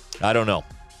I don't know.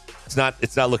 It's not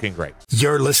looking great.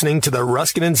 You're listening to the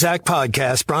Ruscin and Zach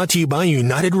podcast, brought to you by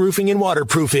United Roofing and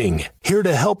Waterproofing. Here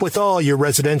to help with all your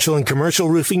residential and commercial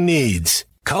roofing needs.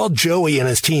 Call Joey and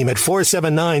his team at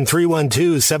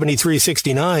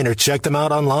 479-312-7369 or check them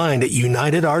out online at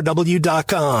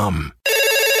unitedrw.com.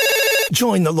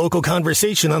 Join the local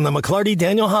conversation on the McClarty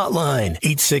Daniel hotline,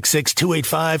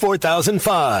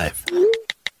 866-285-4005.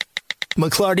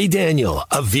 McClarty Daniel,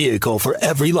 a vehicle for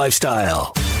every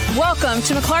lifestyle. Welcome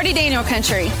to McClarty Daniel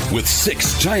Country. With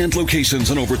 6 giant locations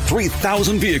and over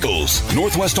 3,000 vehicles,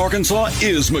 Northwest Arkansas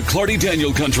is McClarty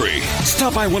Daniel Country.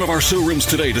 Stop by one of our showrooms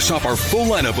today to shop our full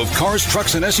lineup of cars,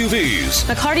 trucks, and SUVs.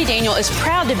 McClarty Daniel is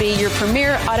proud to be your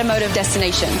premier automotive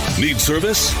destination. Need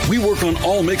service? We work on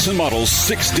all makes and models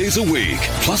 6 days a week.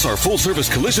 Plus, our full-service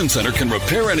collision center can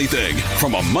repair anything,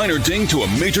 from a minor ding to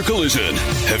a major collision.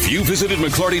 Have you visited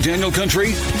McClarty Daniel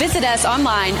Country? Visit us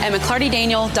online at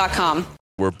McClartyDaniel.com.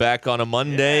 We're back on a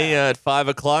Monday at 5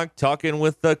 o'clock talking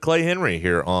with Clay Henry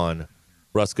here on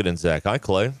Ruscin and Zach. Hi,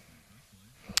 Clay.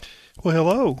 Well,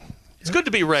 hello. It's good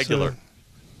to be regular.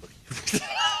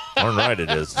 Darn right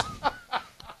it is.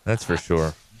 That's for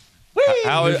sure.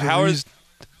 How is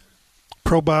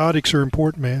probiotics are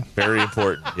important, man. Very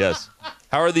important, yes.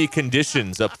 How are the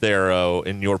conditions up there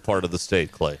in your part of the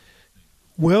state, Clay?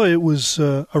 Well, it was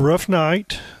a rough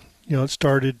night. It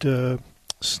started,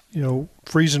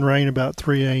 freezing rain about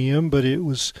 3 a.m., but it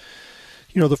was,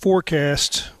 the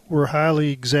forecasts were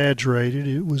highly exaggerated.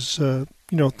 It was,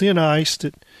 thin ice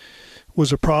that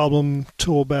was a problem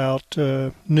till about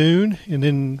noon, and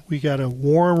then we got a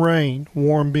warm rain,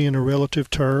 warm being a relative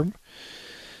term,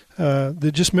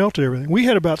 that just melted everything. We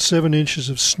had about 7 inches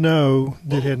of snow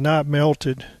that had not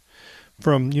melted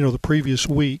from, the previous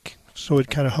week, so it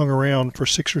kind of hung around for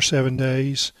 6 or 7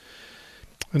 days.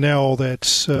 And now all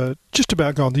that's just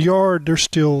about gone. The yard, there's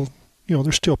still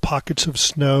pockets of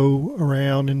snow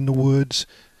around in the woods.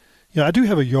 Yeah, I do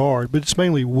have a yard, but it's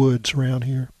mainly woods around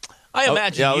here. I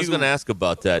imagine. I was going to ask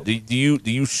about that. Do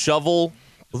you shovel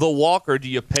the walk, or do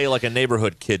you pay like a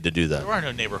neighborhood kid to do that? There are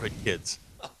no neighborhood kids.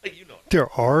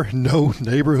 There are no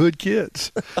neighborhood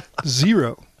kids.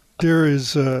 Zero.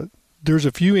 There's a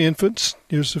few infants.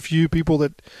 There's a few people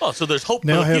that so there's hope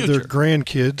now for the have future. their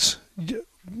grandkids.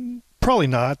 Probably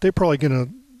not. They're probably going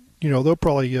to, they'll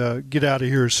probably get out of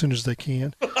here as soon as they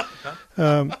can.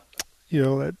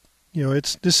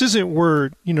 This isn't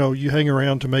where, you hang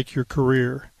around to make your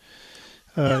career.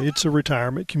 It's a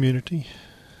retirement community.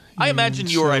 I imagine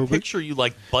I picture you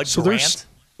like Bud Grant,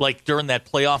 like during that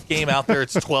playoff game out there.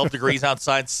 It's 12 degrees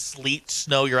outside, sleet,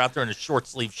 snow. You're out there in a short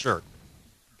sleeve shirt.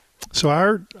 So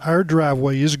our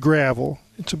driveway is gravel.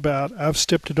 It's I've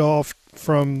stepped it off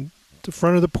from the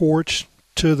front of the porch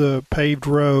to the paved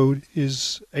road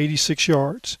is 86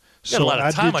 yards. You got a lot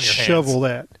of time on your hands. Shovel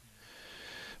that.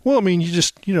 Well, I mean, you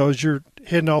just, as you're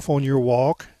heading off on your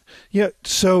walk. Yeah,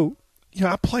 so,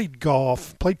 I played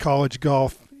college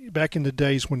golf back in the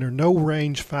days when there were no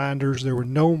range finders, there were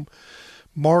no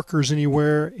markers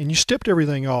anywhere, and you stepped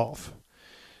everything off.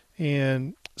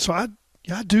 And so I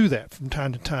do that from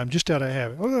time to time, just out of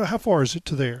habit. Oh, how far is it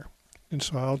to there? And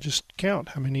so I'll just count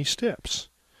how many steps.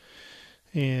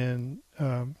 And,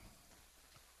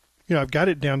 I've got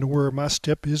it down to where my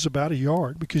step is about a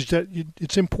yard, because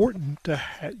it's important to,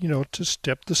 to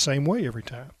step the same way every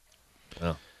time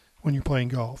when you're playing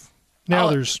golf. Now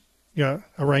there's a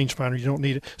rangefinder. You don't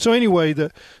need it. So anyway,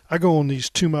 I go on these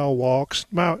 2-mile walks,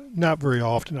 not very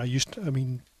often.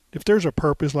 If there's a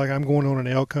purpose, like I'm going on an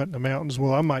elk hunt in the mountains,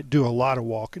 well, I might do a lot of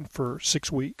walking for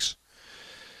 6 weeks.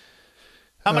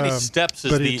 How many steps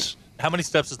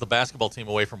is the basketball team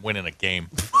away from winning a game?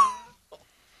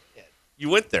 You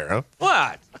went there, huh?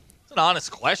 What? It's an honest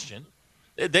question.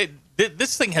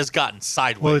 This thing has gotten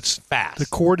sideways fast. The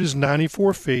court is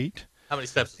 94 feet. How many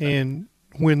steps? And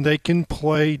when they can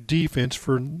play defense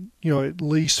for at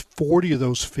least 40 of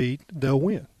those feet, they'll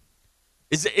win.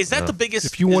 Is that the biggest?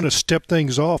 If you want to step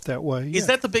things off that way, is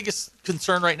that the biggest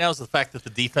concern right now? Is the fact that the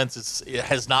defense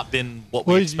has not been what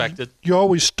we expected? You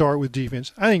always start with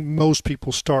defense. I think most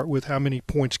people start with how many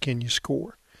points can you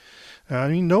score.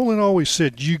 Nolan always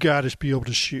said you got to be able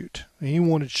to shoot. And he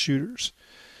wanted shooters.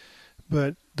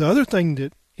 But the other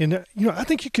thing I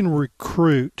think you can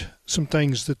recruit some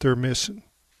things that they're missing.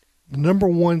 The number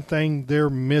one thing they're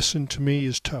missing to me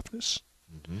is toughness.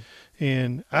 Mm-hmm.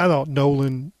 And I thought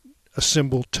Nolan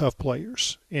assembled tough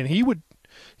players. And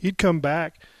he'd come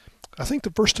back. I think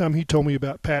the first time he told me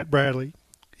about Pat Bradley,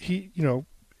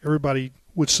 everybody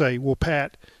would say, well,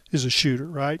 Pat is a shooter,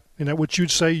 right? Isn't that what you'd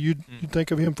say? You'd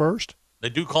think of him first? They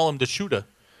do call him the shooter.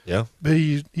 Yeah. But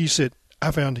he said,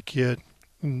 I found a kid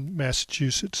in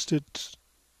Massachusetts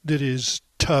that is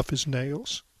tough as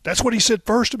nails. That's what he said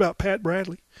first about Pat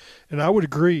Bradley. And I would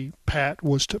agree, Pat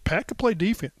could play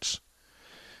defense.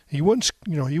 He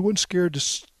wasn't scared to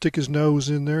stick his nose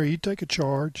in there. He'd take a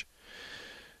charge.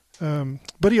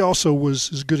 But he also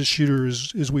was as good a shooter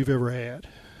as we've ever had.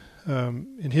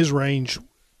 In his range,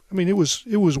 it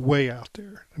was way out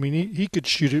there. He could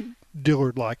shoot it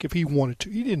Dillard-like if he wanted to.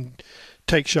 He didn't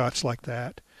take shots like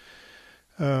that.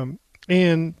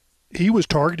 And he was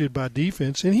targeted by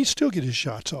defense, and he'd still get his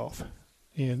shots off.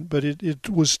 But it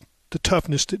was the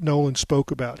toughness that Nolan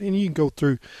spoke about. And you can go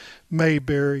through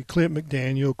Mayberry, Clint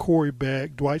McDaniel, Corey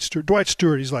Beck, Dwight Stewart. Dwight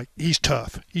Stewart, he's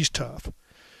tough. He's tough.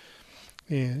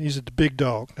 And he's the big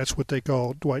dog. That's what they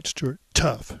call Dwight Stewart.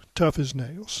 Tough as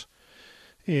nails.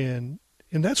 And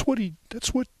that's what he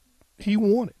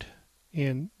wanted.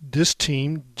 And this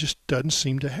team just doesn't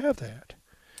seem to have that.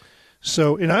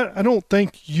 So, and I don't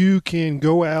think you can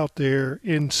go out there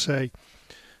and say,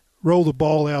 roll the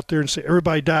ball out there and say,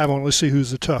 everybody dive on it, let's see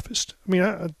who's the toughest. I mean,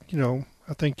 I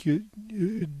think it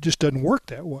just doesn't work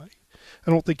that way.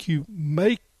 I don't think you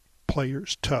make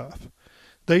players tough.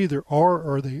 They either are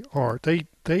or they aren't. They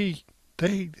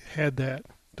had that.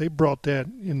 They brought that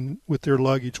in with their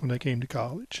luggage when they came to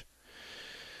college.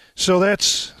 So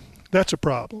that's a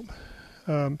problem.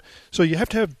 So you have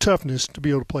to have toughness to be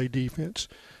able to play defense.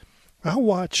 I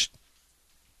watch,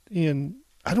 and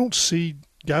I don't see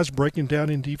guys breaking down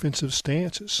in defensive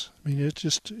stances. I mean, it's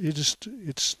just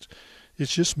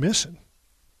missing.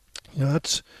 You know,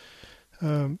 that's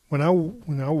when I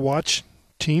watch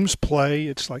teams play,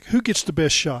 it's like, who gets the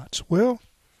best shots? Well,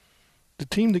 the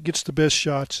team that gets the best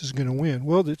shots is going to win.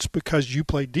 Well, it's because you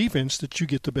play defense that you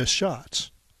get the best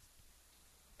shots.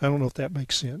 I don't know if that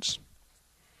makes sense.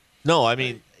 No, I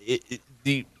mean,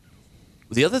 the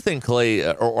other thing, Clay,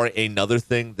 or another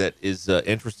thing that is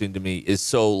interesting to me is,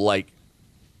 so, like,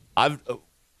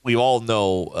 we all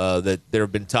know that there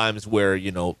have been times where,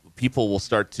 you know, people will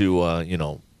start to, you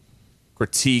know,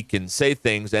 critique and say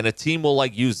things, and a team will,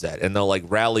 like, use that, and they'll, like,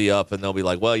 rally up, and they'll be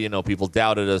like, well, you know, people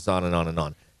doubted us, on and on and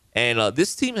on. And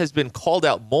this team has been called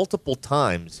out multiple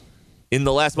times in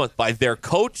the last month by their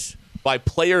coach, by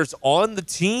players on the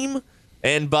team,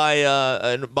 and by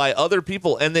other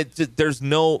people, and there's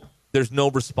no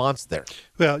response there.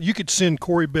 Well, you could send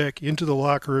Corey Beck into the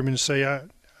locker room and say,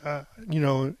 you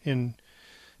know, and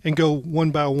go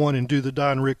one by one and do the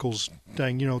Don Rickles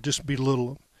thing, you know, just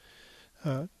belittle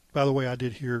them. By the way, I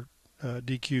did hear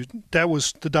DQ. That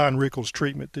was the Don Rickles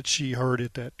treatment that she heard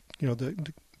at that, you know,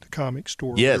 the comic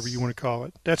store, yes, whatever you want to call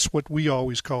it. That's what we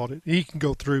always called it. He can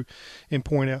go through and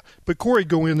point out. But Corey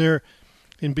go in there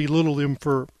and belittle them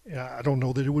for, I don't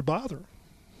know that it would bother him,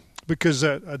 because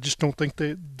I just don't think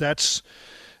they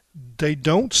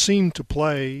don't seem to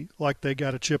play like they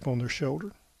got a chip on their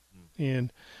shoulder.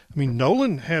 And, I mean,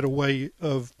 Nolan had a way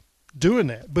of doing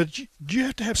that, but you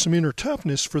have to have some inner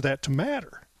toughness for that to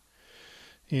matter.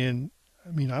 And, I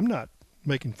mean, I'm not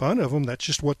making fun of them. That's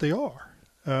just what they are.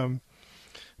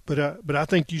 But I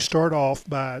think you start off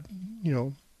by, you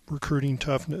know, recruiting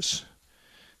toughness.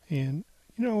 And,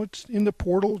 you know, it's in the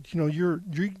portal, you know,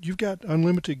 you've got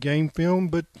unlimited game film,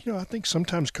 but, you know, I think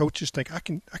sometimes coaches think I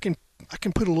can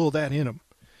put a little of that in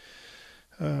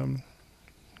them.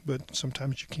 But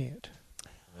sometimes you can't.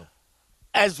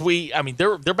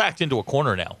 They're backed into a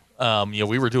corner now. You know,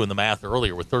 we were doing the math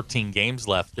earlier with 13 games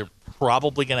left. They're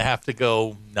probably going to have to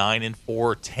go 9-4,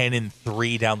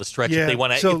 10-3 down the stretch if they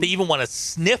even want to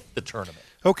sniff the tournament.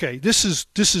 Okay, this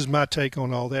is my take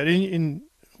on all that. And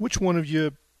which one of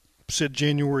you said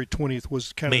January 20th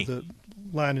was kind of the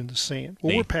line in the sand?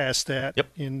 Well, we're past that. Yep.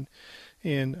 And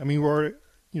I mean, we're,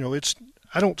 you know,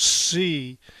 I don't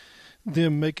see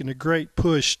them making a great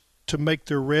push to make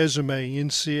their resume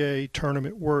NCAA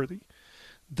tournament worthy.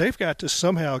 They've got to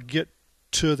somehow get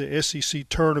to the SEC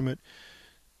tournament,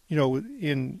 you know,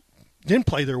 and then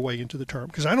play their way into the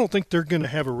tournament, because I don't think they're going to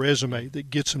have a resume that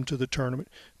gets them to the tournament.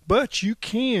 But you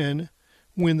can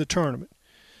win the tournament.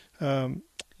 You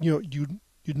know, you'd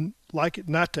like it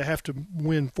not to have to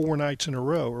win 4 nights in a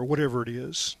row or whatever it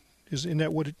is. Isn't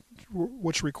that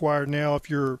what's required now? If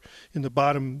you're in the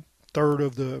bottom third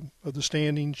of the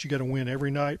standings, you got to win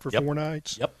every night for 4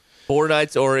 nights. Yep, 4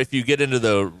 nights, or if you get into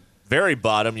the very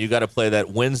bottom, you got to play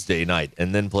that Wednesday night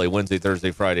and then play Wednesday,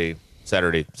 Thursday, Friday,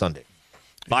 Saturday, Sunday.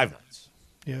 5 nights.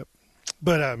 Yep.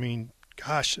 But I mean,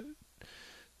 gosh,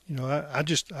 you know,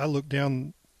 I look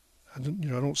down. I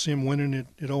don't see them winning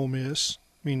at Ole Miss.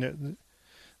 I mean,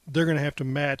 they're going to have to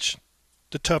match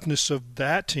the toughness of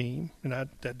that team, and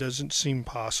that doesn't seem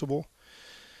possible.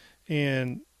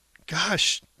 And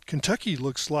gosh, Kentucky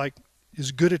looks like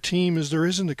as good a team as there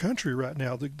is in the country right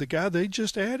now. The guy they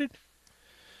just added.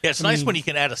 Yeah, it's nice when you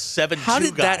can add a 7-2 How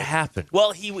did guy. that happen?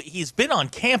 Well, he's been on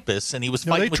campus and he was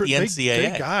fighting with the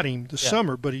NCAA. They got him this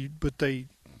summer, but they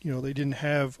didn't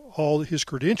have all his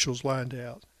credentials lined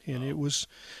out, and it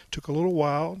took a little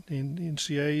while. And the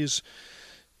NCAA is,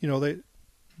 you know,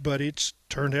 but it's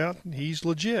turned out he's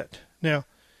legit. Now,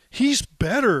 he's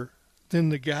better than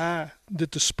the guy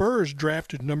that the Spurs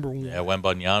drafted number 1. Yeah,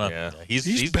 Wembanyama. Yeah.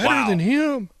 He's better than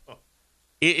him.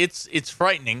 It's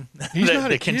frightening He's that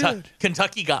not a kid.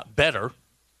 Kentucky got better,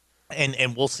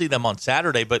 and we'll see them on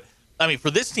Saturday. But I mean, for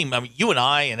this team, I mean, you and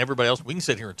I and everybody else, we can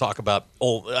sit here and talk about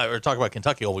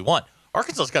Kentucky all we want.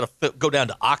 Arkansas's got to go down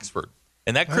to Oxford,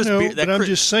 and that Chris. I'm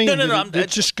just saying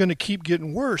it's just going to keep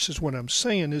getting worse. Is what I'm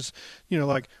saying. Is, you know,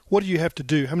 like, what do you have to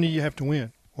do? How many do you have to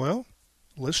win? Well,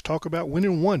 let's talk about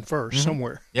winning one first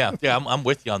somewhere. Yeah, I'm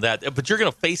with you on that. But you're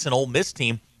going to face an Ole Miss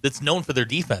team that's known for their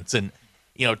defense, and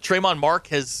Tremont Mark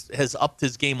has upped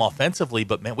his game offensively,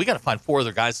 but man, we got to find 4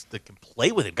 other guys that can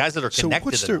play with him, guys that are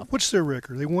connected. So what's their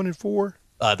record? They 1-4.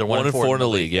 They're 1-4 in the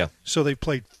league. Yeah. So they've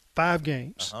played 5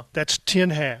 games. That's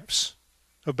 10 halves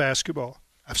of basketball.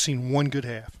 I've seen one good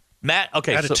half. Matt,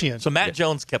 okay, out of 10. So Matt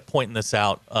Jones kept pointing this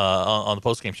out on the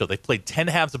postgame show. They've played 10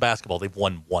 halves of basketball. They've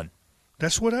won 1.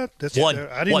 That's what I didn't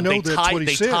One. know that's what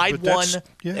he said. They tied 1,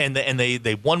 yeah. and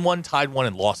they won 1, tied 1,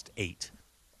 and lost 8.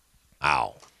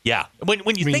 Ow. Yeah.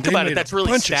 When you think about it, that's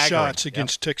really staggering. Bunch of shots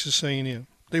against Texas A&M.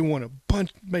 They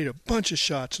made a bunch of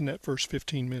shots in that first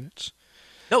 15 minutes.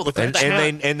 No,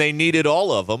 and they needed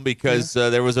all of them because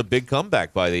there was a big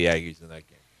comeback by the Aggies in that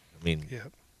game. I mean,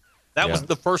 that was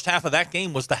the first half of that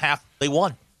game was the half they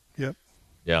won. Yep.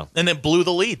 Yeah. And then blew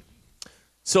the lead.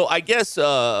 So I guess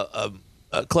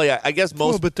Clay, I guess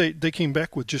most. Well, but they came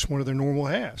back with just one of their normal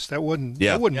halves. That wasn't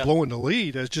blowing the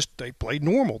lead. It's just they played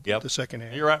normal the second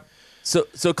half. You're right. So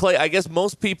Clay, I guess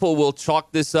most people will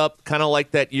chalk this up kind of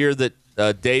like that year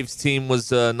that Dave's team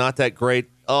was not that great.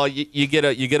 Oh, you get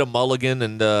a mulligan,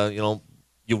 and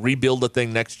you rebuild the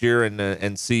thing next year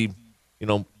and see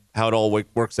how it all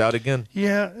works out again.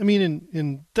 Yeah, I mean,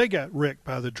 and they got wrecked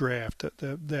by the draft.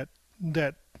 That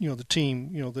the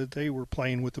team that they were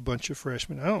playing with a bunch of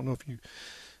freshmen. I don't know if you,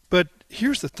 but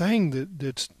here's the thing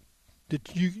that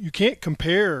you can't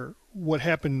compare what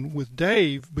happened with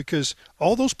Dave because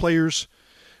all those players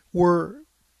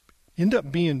end up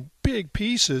being big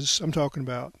pieces. I'm talking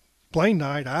about Blaine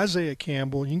Knight, Isaiah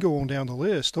Campbell. You can go on down the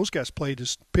list. Those guys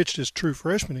pitched as true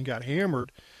freshmen and got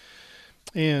hammered.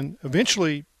 And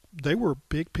eventually they were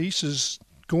big pieces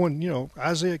going,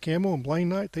 Isaiah Campbell and Blaine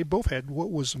Knight, they both had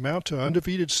what was amount to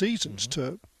undefeated seasons.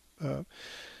 But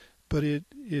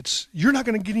it's you're not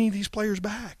going to get any of these players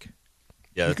back.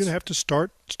 Yeah, you're going to have to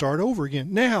start over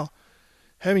again. Now,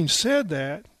 having said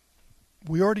that,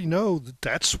 we already know that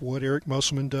that's what Eric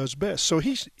Musselman does best. So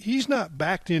he's not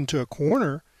backed into a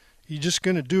corner. He's just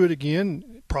going to do it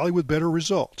again, probably with better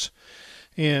results.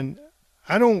 And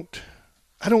I don't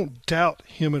doubt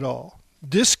him at all.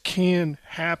 This can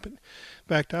happen. In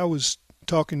fact, I was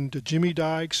talking to Jimmy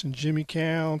Dykes and Jimmy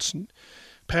Counts and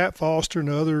Pat Foster and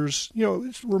others.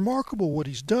 It's remarkable what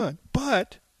he's done.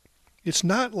 But it's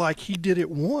not like he did it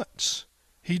once.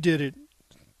 He did it,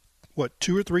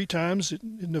 2 or 3 times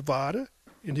in Nevada,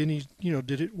 and then he,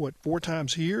 did it 4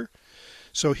 times here.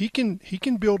 So he can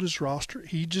build his roster.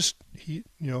 It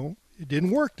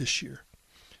didn't work this year,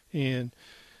 and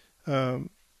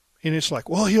it's like,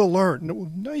 well, he'll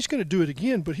learn. No, he's going to do it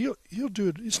again, but he'll do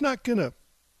it. It's not going to.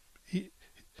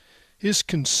 His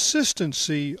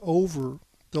consistency over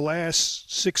the last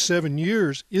 6-7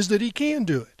 years is that he can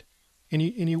do it, and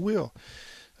he will.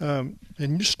 And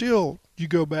you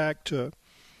go back to,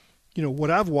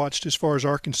 what I've watched as far as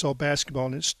Arkansas basketball,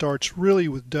 and it starts really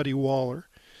with Duddy Waller.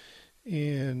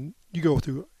 And you go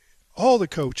through all the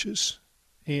coaches,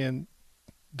 and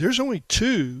there's only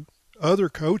 2 other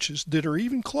coaches that are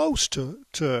even close to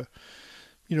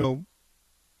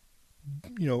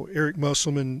Eric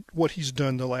Musselman, what he's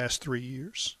done the last 3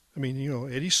 years. I mean,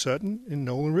 Eddie Sutton and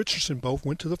Nolan Richardson both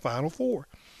went to the Final Four.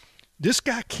 This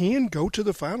guy can go to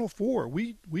the Final Four.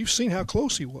 We've seen how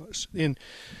close he was. And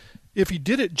if he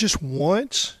did it just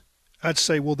once, I'd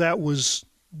say, well, that was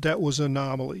an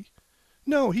anomaly.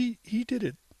 No, he did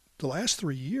it the last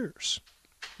 3 years.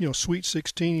 Sweet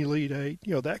 16, Elite 8,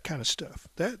 that kind of stuff.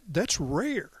 That's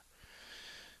rare.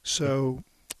 So,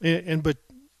 but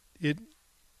it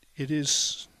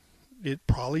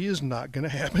probably is not going to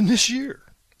happen this year.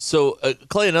 So,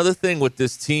 Clay, another thing with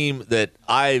this team that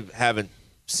I haven't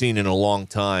seen in a long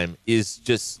time is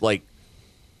just like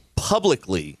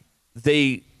publicly,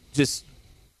 they just,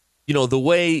 the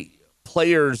way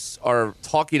players are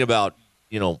talking about,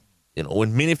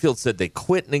 when Minifield said they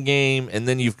quit in the game, and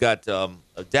then you've got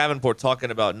Davenport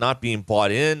talking about not being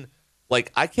bought in.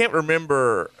 Like, I can't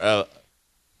remember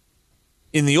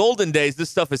in the olden days, this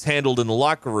stuff is handled in the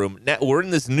locker room. Now, we're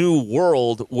in this new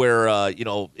world where,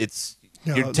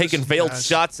 you're taking veiled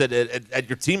shots at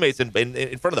your teammates in front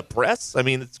of the press. I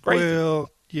mean, it's crazy.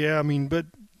 Well, yeah, but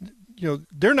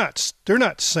they're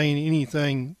not saying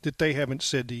anything that they haven't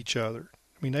said to each other.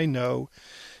 I mean, they know,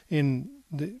 and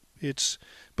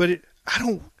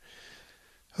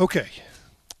okay,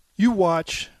 you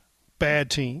watch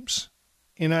bad teams,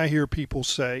 and I hear people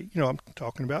say, I'm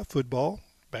talking about football,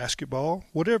 basketball,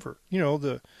 whatever,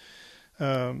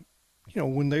 when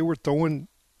they were throwing,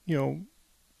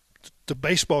 the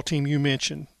baseball team you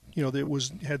mentioned,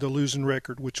 that had the losing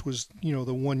record, which was, the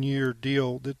 1-year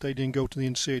deal that they didn't go to the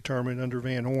NCAA tournament under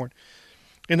Van Horn,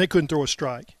 and they couldn't throw a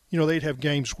strike. They'd have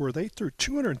games where they threw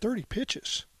 230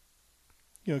 pitches.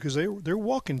 because they're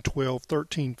walking 12,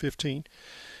 13, 15,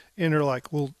 and they're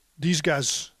like, well, these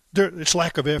guys, it's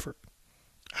lack of effort.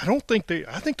 I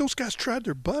think those guys tried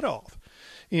their butt off.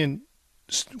 And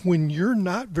when you're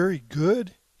not very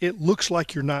good, it looks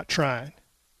like you're not trying.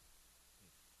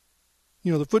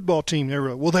 The football team, they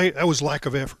were like, that was lack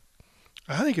of effort.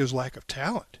 I think it was lack of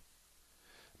talent.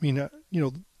 I mean,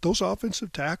 those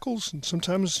offensive tackles, and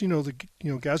sometimes,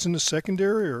 the guys in the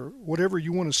secondary or whatever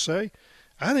you want to say,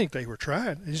 I think they were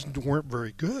trying. They just weren't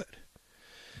very good.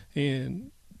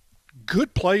 And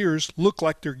good players look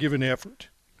like they're giving effort.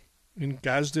 And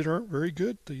guys that aren't very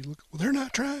good, they're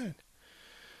not trying.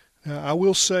 Now, I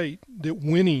will say that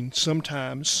winning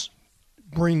sometimes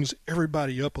brings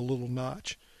everybody up a little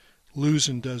notch.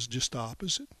 Losing does just the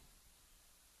opposite.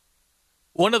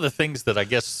 One of the things that I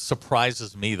guess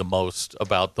surprises me the most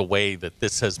about the way that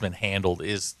this has been handled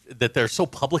is that they're so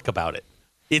public about it.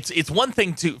 It's one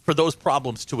thing for those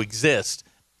problems to exist.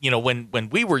 When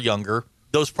we were younger,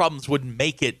 those problems wouldn't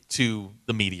make it to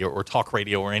the media or talk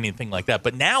radio or anything like that.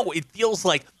 But now it feels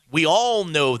like we all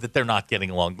know that they're not getting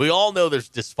along. We all know there's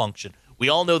dysfunction. We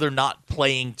all know they're not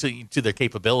playing to their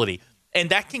capability. And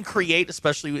that can create,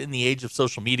 especially in the age of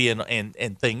social media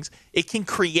and things, it can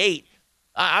create,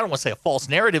 I don't want to say a false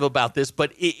narrative about this,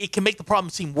 but it can make the problem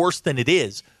seem worse than it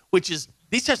is, which is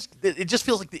it just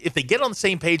feels like if they get on the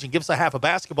same page and give us a half of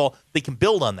basketball, they can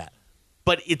build on that.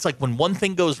 But it's like when one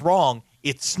thing goes wrong,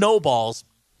 it snowballs.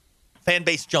 Fan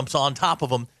base jumps on top of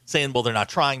them saying, well, they're not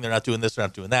trying, they're not doing this, they're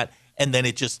not doing that. And then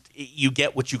you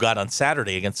get what you got on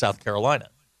Saturday against South Carolina.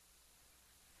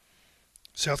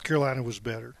 South Carolina was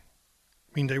better.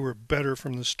 I mean, they were better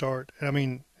from the start.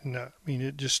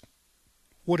 It just,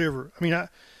 whatever. I mean, I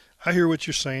hear what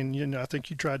you're saying. I think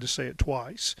you tried to say it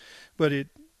twice. But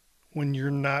when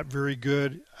you're not very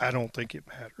good, I don't think it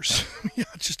matters. I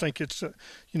just think it's,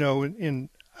 and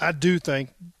I do think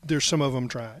there's some of them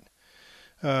trying.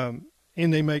 And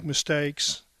they make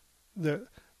mistakes. They're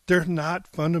not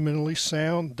fundamentally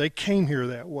sound. They came here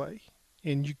that way.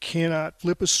 And you cannot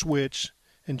flip a switch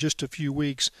in just a few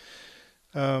weeks.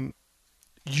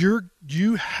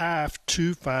 You have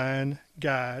to find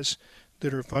guys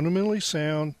that are fundamentally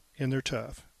sound and they're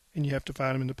tough. And you have to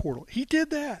find them in the portal. He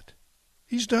did that.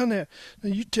 He's done that.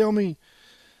 Now you tell me,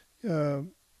 go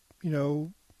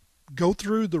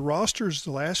through the rosters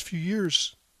the last few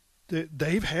years.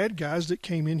 They've had guys that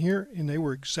came in here and they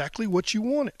were exactly what you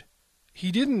wanted.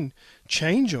 He didn't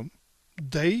change them.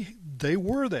 They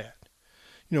were that.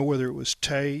 Whether it was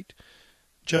Tate,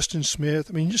 Justin Smith.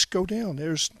 I mean, just go down.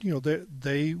 There's,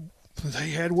 they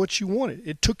had what you wanted.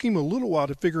 It took him a little while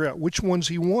to figure out which ones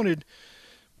he wanted,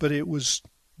 but it was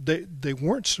they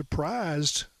weren't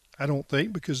surprised, I don't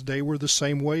think, because they were the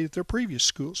same way at their previous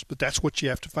schools. But that's what you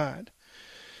have to find.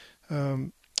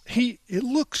 It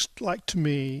looks like to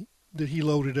me that he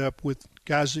loaded up with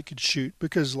guys that could shoot,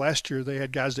 because last year they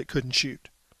had guys that couldn't shoot.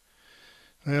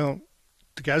 Well,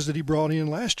 the guys that he brought in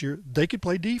last year, they could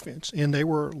play defense, and they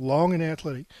were long and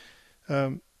athletic.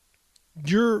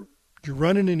 You're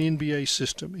running an NBA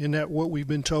system. Isn't that what we've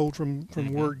been told from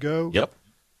word go? Yep.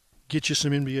 Get you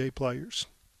some NBA players.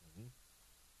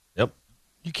 Yep.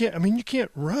 You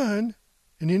can't run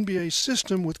an NBA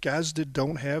system with guys that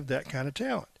don't have that kind of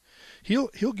talent. He'll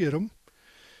get them.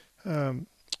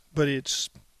 But it's,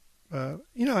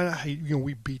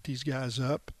 we beat these guys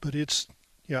up, but it's,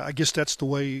 I guess that's the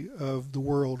way of the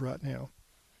world right now.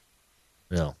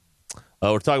 Yeah.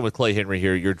 We're talking with Clay Henry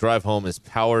here. Your drive home is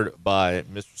powered by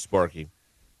Mr. Sparky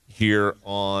here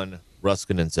on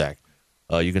Ruscin and Zach.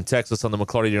 You can text us on the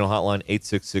McClarty Daniel hotline,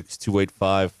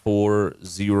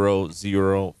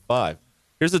 866-285-4005.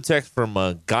 Here's a text from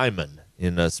Guyman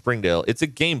in Springdale. It's a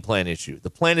game plan issue. The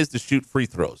plan is to shoot free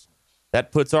throws.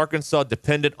 That puts Arkansas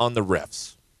dependent on the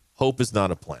refs. Hope is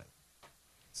not a plan.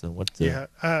 So what?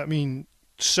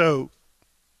 So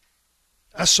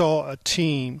I saw a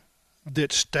team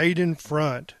that stayed in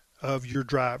front of your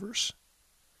drivers.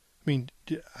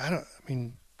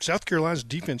 South Carolina's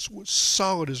defense was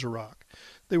solid as a rock.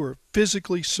 They were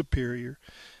physically superior.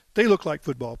 They looked like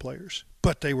football players,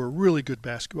 but they were really good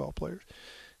basketball players.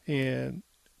 And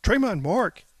Trayvon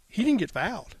Mark, he didn't get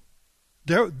fouled.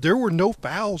 There were no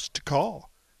fouls to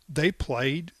call. They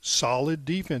played solid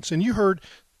defense. And you heard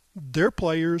their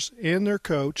players and their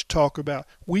coach talk about,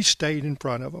 we stayed in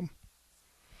front of them.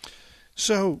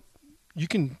 So you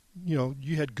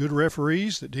had good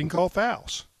referees that didn't call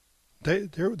fouls.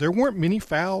 There weren't many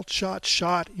foul shots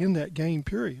shot in that game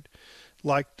period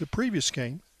like the previous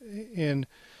game. And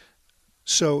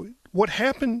so what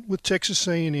happened with Texas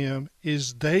A&M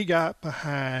is they got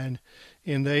behind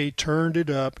and they turned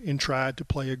it up and tried to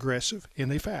play aggressive,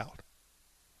 and they fouled.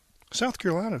 South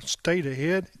Carolina stayed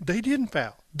ahead. They didn't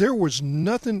foul. There was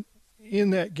nothing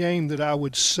in that game that I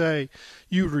would say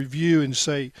you would review and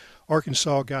say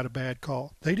Arkansas got a bad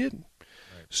call. They didn't.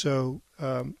 Right. So,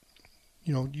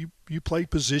 you play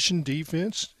position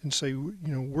defense and say,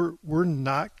 we're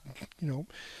not,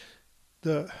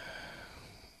 the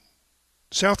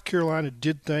South Carolina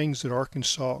did things that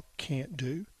Arkansas can't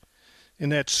do,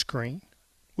 and that's screen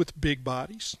with big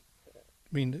bodies.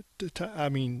 I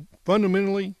mean,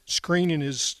 fundamentally, screening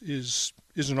is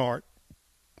an art,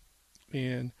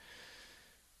 and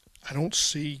I don't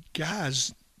see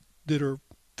guys that are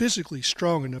physically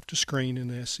strong enough to screen in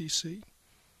the SEC.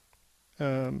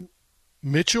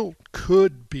 Mitchell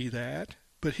could be that,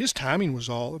 but his timing was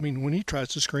all. I mean, when he tries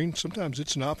to screen, sometimes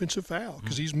it's an offensive foul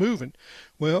because he's moving.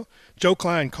 Well, Joe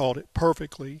Klein called it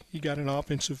perfectly. He got an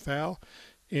offensive foul,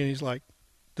 and he's like,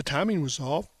 the timing was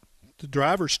off. The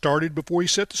driver started before he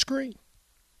set the screen,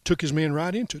 took his man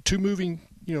right into it. Two moving,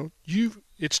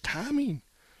 it's timing,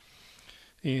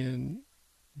 and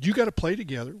you got to play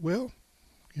together. Well,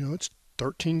 it's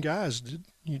 13 guys.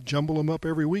 You jumble them up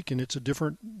every week, and it's a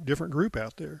different group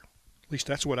out there. At least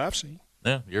that's what I've seen.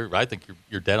 Yeah, I think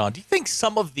you're dead on. Do you think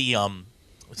some of the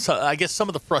some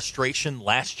of the frustration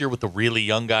last year with the really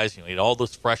young guys, he had all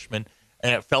those freshmen,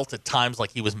 and it felt at times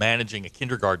like he was managing a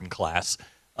kindergarten class,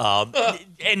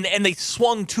 and they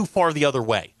swung too far the other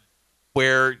way,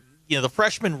 where the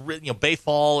freshmen,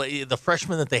 Bayfall, the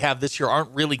freshmen that they have this year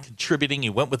aren't really contributing. He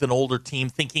went with an older team,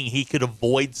 thinking he could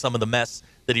avoid some of the mess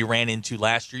that he ran into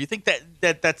last year. You think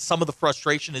that some of the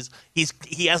frustration is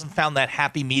he hasn't found that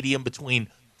happy medium between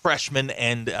freshmen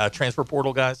and transfer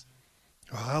portal guys?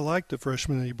 Well, I like the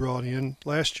freshmen that he brought in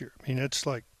last year. I mean, it's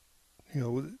like,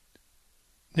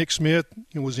 Nick Smith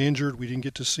was injured. We didn't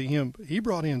get to see him. But he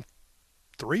brought in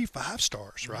 3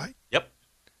 5-stars, right? Yep.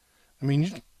 I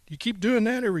mean, you keep doing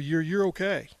that every year, you're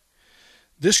okay.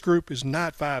 This group is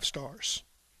not 5-stars.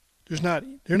 They're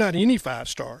not any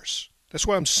 5-stars. That's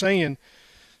why I'm saying.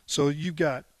 So you've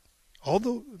got,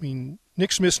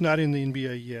 Nick Smith's not in the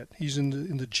NBA yet. He's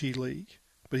in the G League,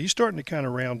 but he's starting to kind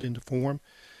of round into form.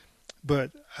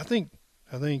 But I think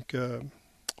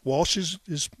Walsh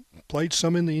is played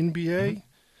some in the NBA.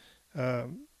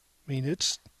 Mm-hmm.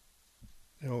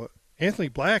 Anthony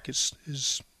Black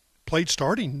is played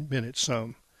starting minutes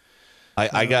some.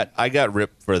 I got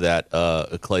ripped for that,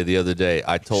 Clay, the other day.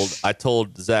 I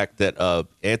told Zach that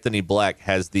Anthony Black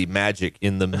has the Magic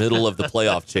in the middle of the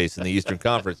playoff chase in the Eastern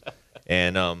Conference,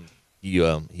 and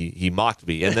he mocked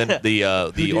me. And then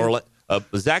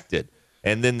Zach did,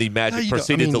 and then the Magic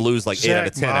proceeded to lose like 8 out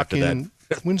of 10 after that.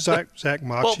 When Zach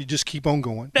mocks, you just keep on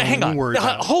going. Now, hang on,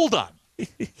 hold on.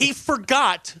 He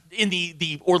forgot in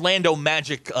the Orlando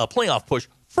Magic playoff push.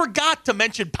 Forgot to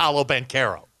mention Paolo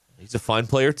Banchero. He's a fine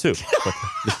player, too.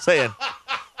 Just saying.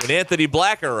 When Anthony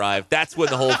Black arrived, that's when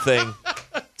the whole thing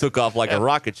took off like a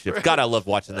rocket ship. God, I love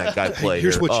watching that guy play.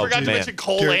 Here's here. what you forgot to mention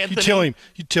Cole Derek, Anthony.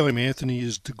 You tell him Anthony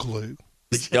is the glue.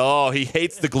 Oh, he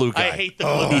hates the glue guy. I hate the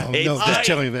glue guy. Just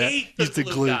tell him that. He's the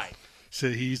glue guy. So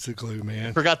he's the glue,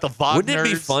 man. Forgot the Wagners. Wouldn't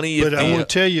it be funny if... But I want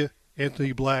to tell you,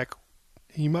 Anthony Black,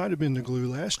 he might have been the glue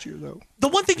last year, though. The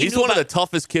one thing he's one of the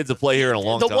toughest kids to play here in a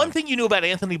long time. The one thing you knew about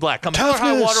Anthony Black, come hell or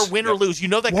high water, win or lose,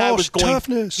 that guy was going.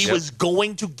 Toughness. He was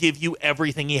going to give you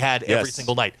everything he had every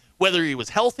single night, whether he was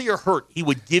healthy or hurt. He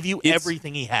would give you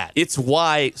everything he had. It's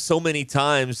why so many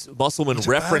times Musselman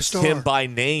referenced him by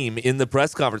name in the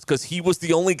press conference, because he was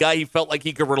the only guy he felt like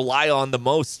he could rely on the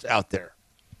most out there.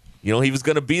 He was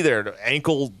going to be there,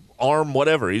 ankle, arm,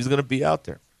 whatever. He was going to be out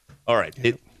there. All right.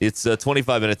 Yeah. It's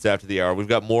 25 minutes after the hour. We've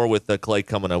got more with Clay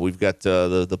coming up. We've got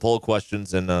the poll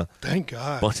questions and thank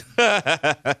God.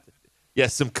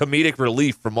 Some comedic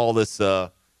relief from all this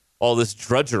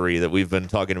drudgery that we've been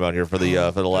talking about here for the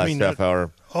last half hour.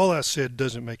 All I said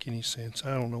doesn't make any sense.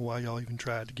 I don't know why y'all even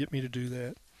tried to get me to do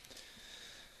that.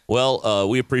 Well,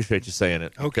 we appreciate you saying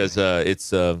it because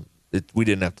we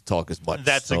didn't have to talk as much.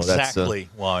 That's exactly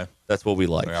why. That's what we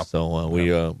like. Yeah. So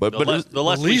but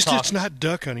at least it's not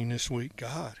duck hunting this week.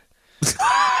 God.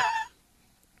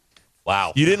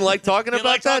 Wow. You didn't like talking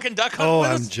about that? Talking duck hunting? Oh,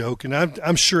 I'm joking.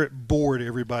 I'm sure it bored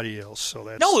everybody else. So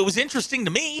that's no. It was interesting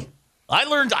to me. I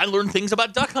learned things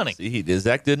about duck hunting. See,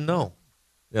 Zach didn't know.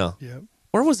 Yeah. Yeah.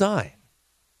 Where was I?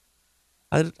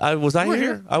 I was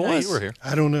here. I was. You were here.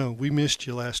 I don't know. We missed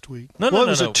you last week. No. It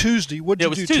was a Tuesday. What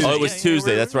did you do Tuesday? Oh, it was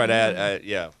Tuesday. That's right.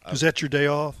 Is that your day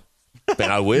off?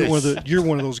 Man, I wish. You're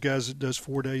one of those guys that does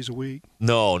 4 days a week.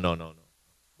 No.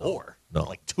 4? No.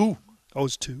 Like 2. Oh,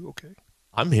 it's 2. Okay.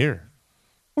 I'm here.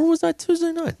 Where was I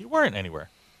Tuesday night? You weren't anywhere.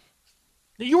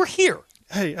 You were here.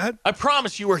 Hey, I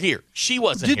promise you were here. She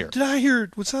wasn't here. Did I hear?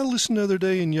 Was I listening the other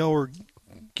day and y'all were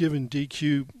giving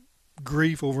DQ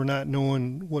grief over not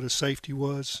knowing what a safety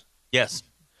was? Yes.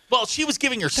 Well, she was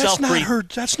giving herself grief.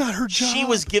 That's not her job. She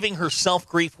was giving herself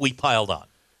grief. We piled on.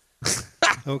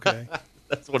 Okay.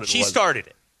 That's what it was. She started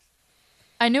it.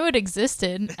 I knew it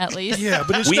existed, at least. Yeah,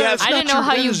 but I didn't know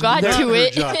how you got to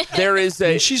it. There is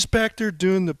and she's back there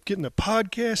getting the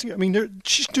podcasting. I mean,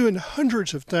 she's doing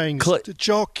hundreds of things that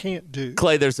y'all can't do.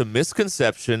 Clay, there's a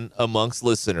misconception amongst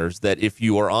listeners that if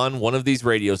you are on one of these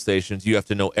radio stations, you have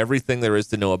to know everything there is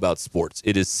to know about sports.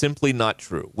 It is simply not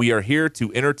true. We are here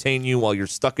to entertain you while you're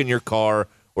stuck in your car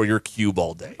or your cube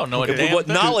all day. Oh, no, what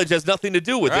knowledge has nothing to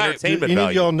do with entertainment do value.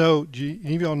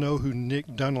 Any of y'all know who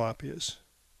Nick Dunlop is?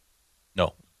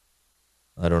 No.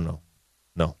 I don't know.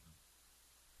 No.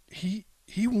 He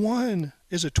won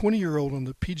as a 20-year-old on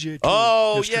the PGA Tour.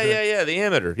 Oh, yesterday. yeah. The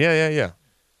amateur. Yeah.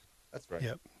 That's right.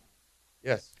 Yep.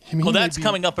 Yes. Well, that's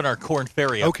coming up in our Corn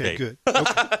Ferry update. Okay, good.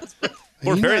 Okay.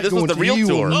 Corn Ferry, this was the real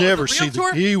tour.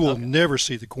 He will never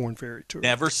see the Corn Ferry Tour.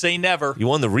 Never say never. You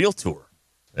won the real tour.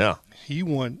 Yeah. He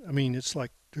won. I mean, it's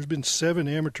like there's been 7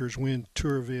 amateurs win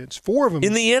tour events. 4 of them.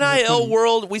 In the NIL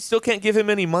world, we still can't give him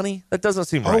any money? That doesn't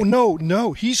seem right. Oh,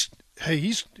 no. He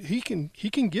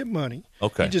can get money.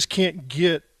 Okay. He just can't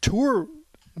get tour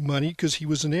money because he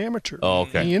was an amateur. Oh,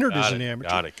 okay. He entered as an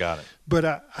amateur. Got it. But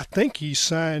I think he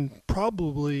signed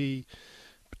probably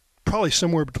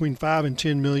somewhere between $5 and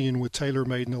 $10 million with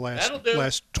TaylorMade in the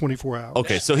last 24 hours.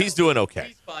 Okay, so he's doing okay.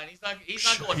 He's fine. He's not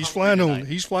going.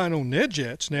 He's flying on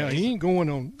NetJets now. He ain't going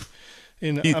on.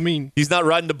 And he's not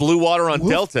riding the blue water on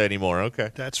Delta anymore.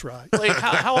 Okay, that's right. Wait,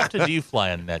 how often do you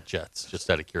fly on NetJets? Just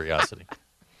out of curiosity.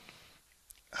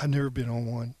 I've never been on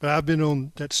one, but I've been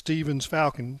on that Stevens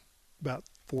Falcon about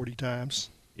 40 times.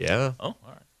 Yeah. Oh, all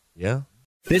right. Yeah.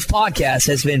 This podcast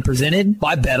has been presented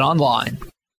by Bet Online.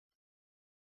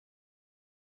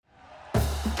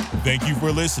 Thank you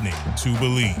for listening to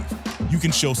Believe. You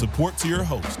can show support to your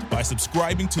host by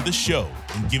subscribing to the show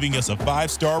and giving us a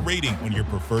 5-star rating on your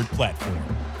preferred platform.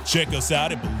 Check us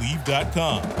out at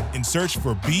Believe.com and search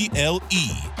for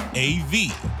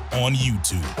BLEAV on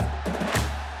YouTube.